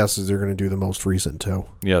 My guess is they're going to do the most recent too.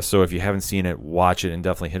 Yeah, so if you haven't seen it, watch it, and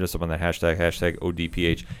definitely hit us up on that hashtag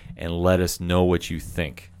ODPH, and let us know what you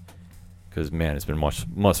think. Because, man, it's been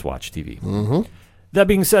must-watch TV. Mm-hmm. That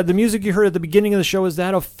being said, the music you heard at the beginning of the show is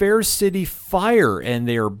that of Fair City Fire, and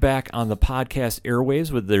they are back on the podcast airwaves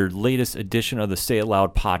with their latest edition of the Say It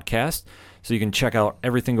Loud podcast. So you can check out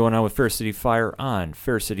everything going on with Fair City Fire on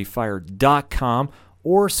faircityfire.com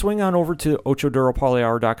or swing on over to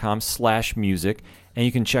ochodoroparleyhour.com/music, and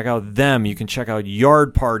you can check out them. You can check out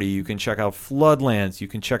Yard Party. You can check out Floodlands. You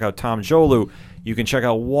can check out Tom Jolu. You can check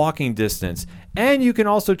out Walking Distance. And you can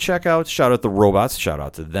also check out, shout out the Robots, shout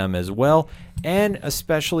out to them as well, and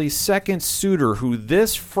especially Second Suitor, who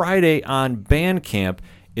this Friday on Bandcamp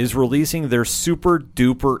is releasing their super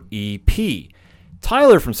duper EP.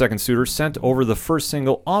 Tyler from Second Suitor sent over the first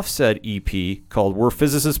single off said EP called We're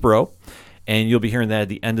Physicists Bro, and you'll be hearing that at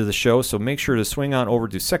the end of the show, so make sure to swing on over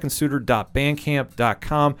to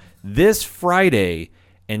secondsuitor.bandcamp.com this Friday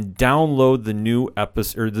and download the new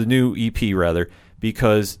episode, or the new EP rather,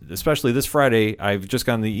 because especially this Friday, I've just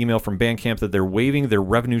gotten the email from Bandcamp that they're waiving their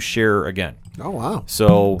revenue share again. Oh, wow.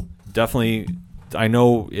 So definitely, I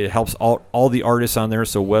know it helps all the artists on there,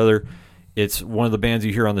 so whether it's one of the bands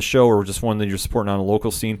you hear on the show or just one that you're supporting on a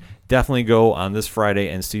local scene, definitely go on this Friday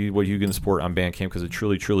and see what you can support on Bandcamp because it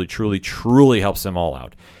truly, truly, truly, truly helps them all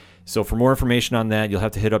out. So for more information on that, you'll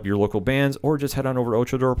have to hit up your local bands or just head on over to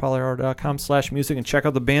ochodoroparleyhour.com/music and check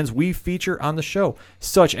out the bands we feature on the show,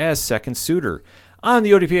 such as Second Suitor. On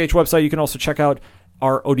the ODPH website, you can also check out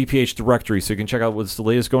our ODPH directory, so you can check out what's the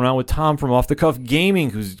latest going on with Tom from Off the Cuff Gaming,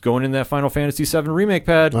 who's going in that Final Fantasy VII remake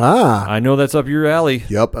pad. I know that's up your alley.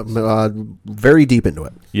 Yep, very deep into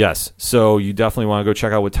it. Yes, so you definitely want to go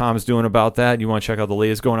check out what Tom's doing about that. You want to check out the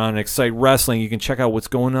latest going on in Excite Wrestling. You can check out what's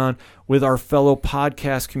going on with our fellow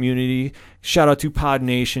podcast community. Shout out to Pod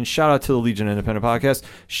Nation. Shout out to the Legion Independent Podcast.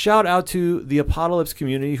 Shout out to the Apocalypse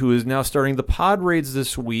community, who is now starting the pod raids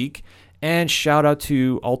this week. And shout out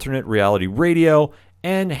to Alternate Reality Radio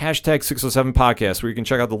and hashtag 607 Podcast, where you can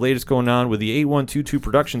check out the latest going on with the 8122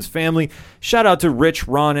 Productions family. Shout out to Rich,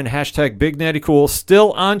 Ron, and hashtag Big Natty Cool,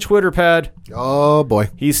 still on Twitter, Pad. Oh, boy.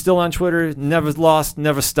 He's still on Twitter. Never lost,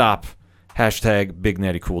 never stop. Hashtag Big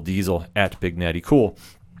Natty Cool Diesel at Big Natty Cool.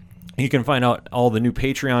 You can find out all the new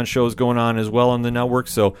Patreon shows going on as well on the network.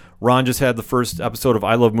 So Ron just had the first episode of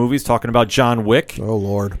I Love Movies talking about John Wick. Oh,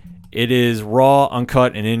 Lord. It is raw,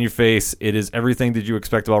 uncut, and in your face. It is everything that you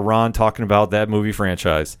expect about Ron talking about that movie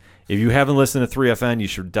franchise. If you haven't listened to 3FN, you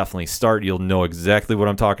should definitely start. You'll know exactly what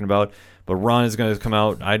I'm talking about. But Ron is going to come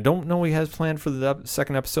out. I don't know what he has planned for the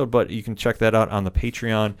second episode, but you can check that out on the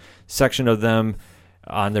Patreon section of them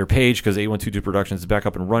on their page, because 8122 Productions is back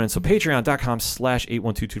up and running. So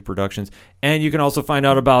patreon.com/8122 Productions. And you can also find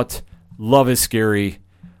out about Love is Scary.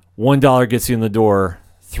 $1 gets you in the door.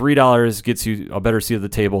 $3 gets you a better seat at the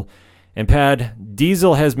table. And Pad,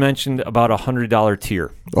 Diesel has mentioned about $100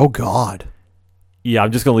 tier. Oh, God. Yeah,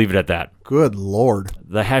 I'm just going to leave it at that. Good Lord.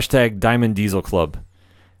 The hashtag Diamond Diesel Club.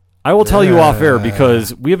 I will tell you off air,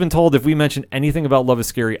 because we have been told if we mention anything about Love is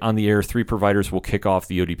Scary on the air, 3 providers will kick off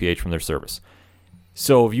the ODPH from their service.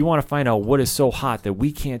 So if you want to find out what is so hot that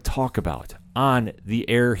we can't talk about on the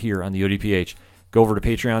air here on the ODPH, go over to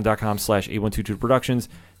patreon.com/8122 Productions.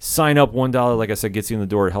 Sign up. $1, like I said, gets you in the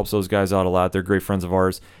door. It helps those guys out a lot. They're great friends of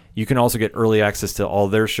ours. You can also get early access to all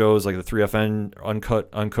their shows, like the 3FN Uncut,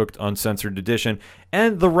 Uncooked, Uncensored Edition,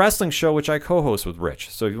 and the wrestling show, which I co-host with Rich.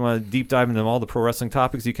 So if you want to deep dive into all the pro wrestling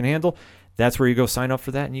topics you can handle, that's where you go sign up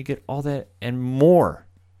for that, and you get all that and more.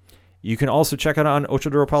 You can also check out on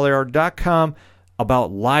OchoDuroPolyR.com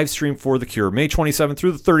about live stream for The Cure, May 27th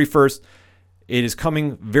through the 31st. It is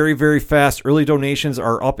coming very, very fast. Early donations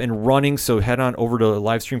are up and running, so head on over to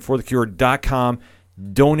livestreamforthecure.com.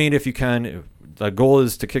 Donate if you can. The goal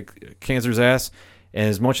is to kick cancer's ass, and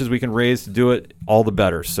as much as we can raise to do it, all the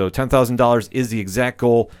better. So $10,000 is the exact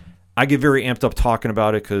goal. I get very amped up talking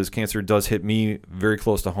about it because cancer does hit me very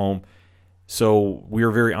close to home. So we are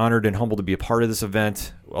very honored and humbled to be a part of this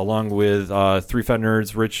event, along with 3 Fat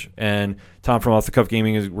Nerds, Rich and Tom from Off the Cuff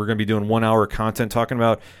Gaming. We're going to be doing 1 hour content talking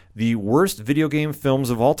about the worst video game films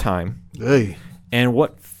of all time. Hey. And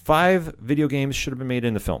what 5 video games should have been made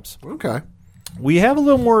into films. Okay. We have a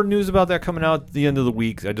little more news about that coming out at the end of the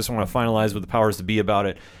week. I just want to finalize with the powers to be about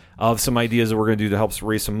it, of some ideas that we're going to do to help us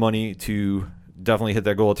raise some money to definitely hit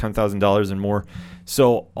that goal of $10,000 and more.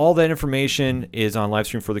 So all that information is on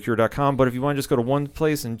livestreamforthecure.com. But if you want to just go to one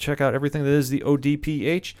place and check out everything that is the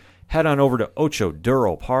ODPH, head on over to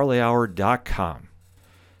OchoDuroParlayHour.com.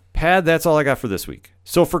 Pad, that's all I got for this week.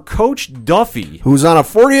 So for Coach Duffy, who's on a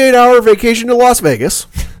 48-hour vacation to Las Vegas.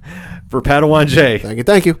 For Padawan J.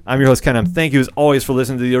 Thank you. I'm your host, Ken M. Thank you as always for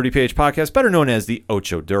listening to the ODPH podcast, better known as the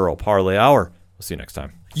Ocho Duro Parlay Hour. We'll see you next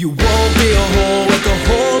time. You won't be a hole with a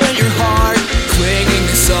hole in your heart, clinging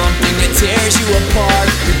to something that tears you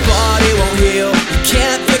apart. Your body won't heal, you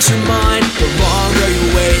can't fix your mind. The longer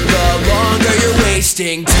you wait, the longer you're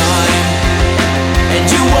wasting time. And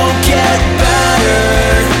you won't get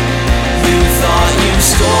better. You thought you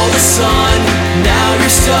stole the sun, now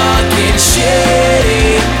you're stuck in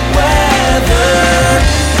shitty weather.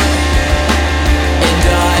 And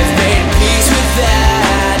I've made peace with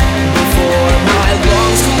that. Before my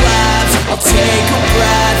lungs collapse, I'll take a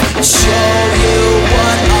breath and show you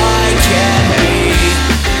what I can be.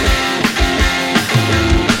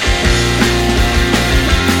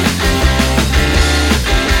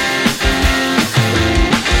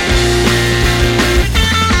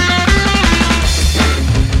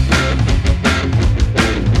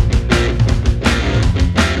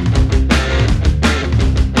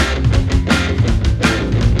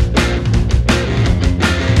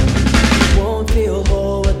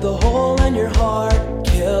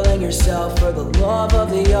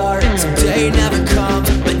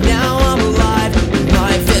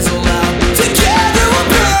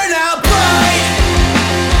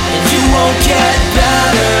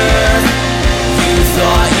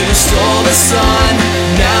 Sun,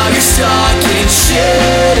 now you're stuck in shit.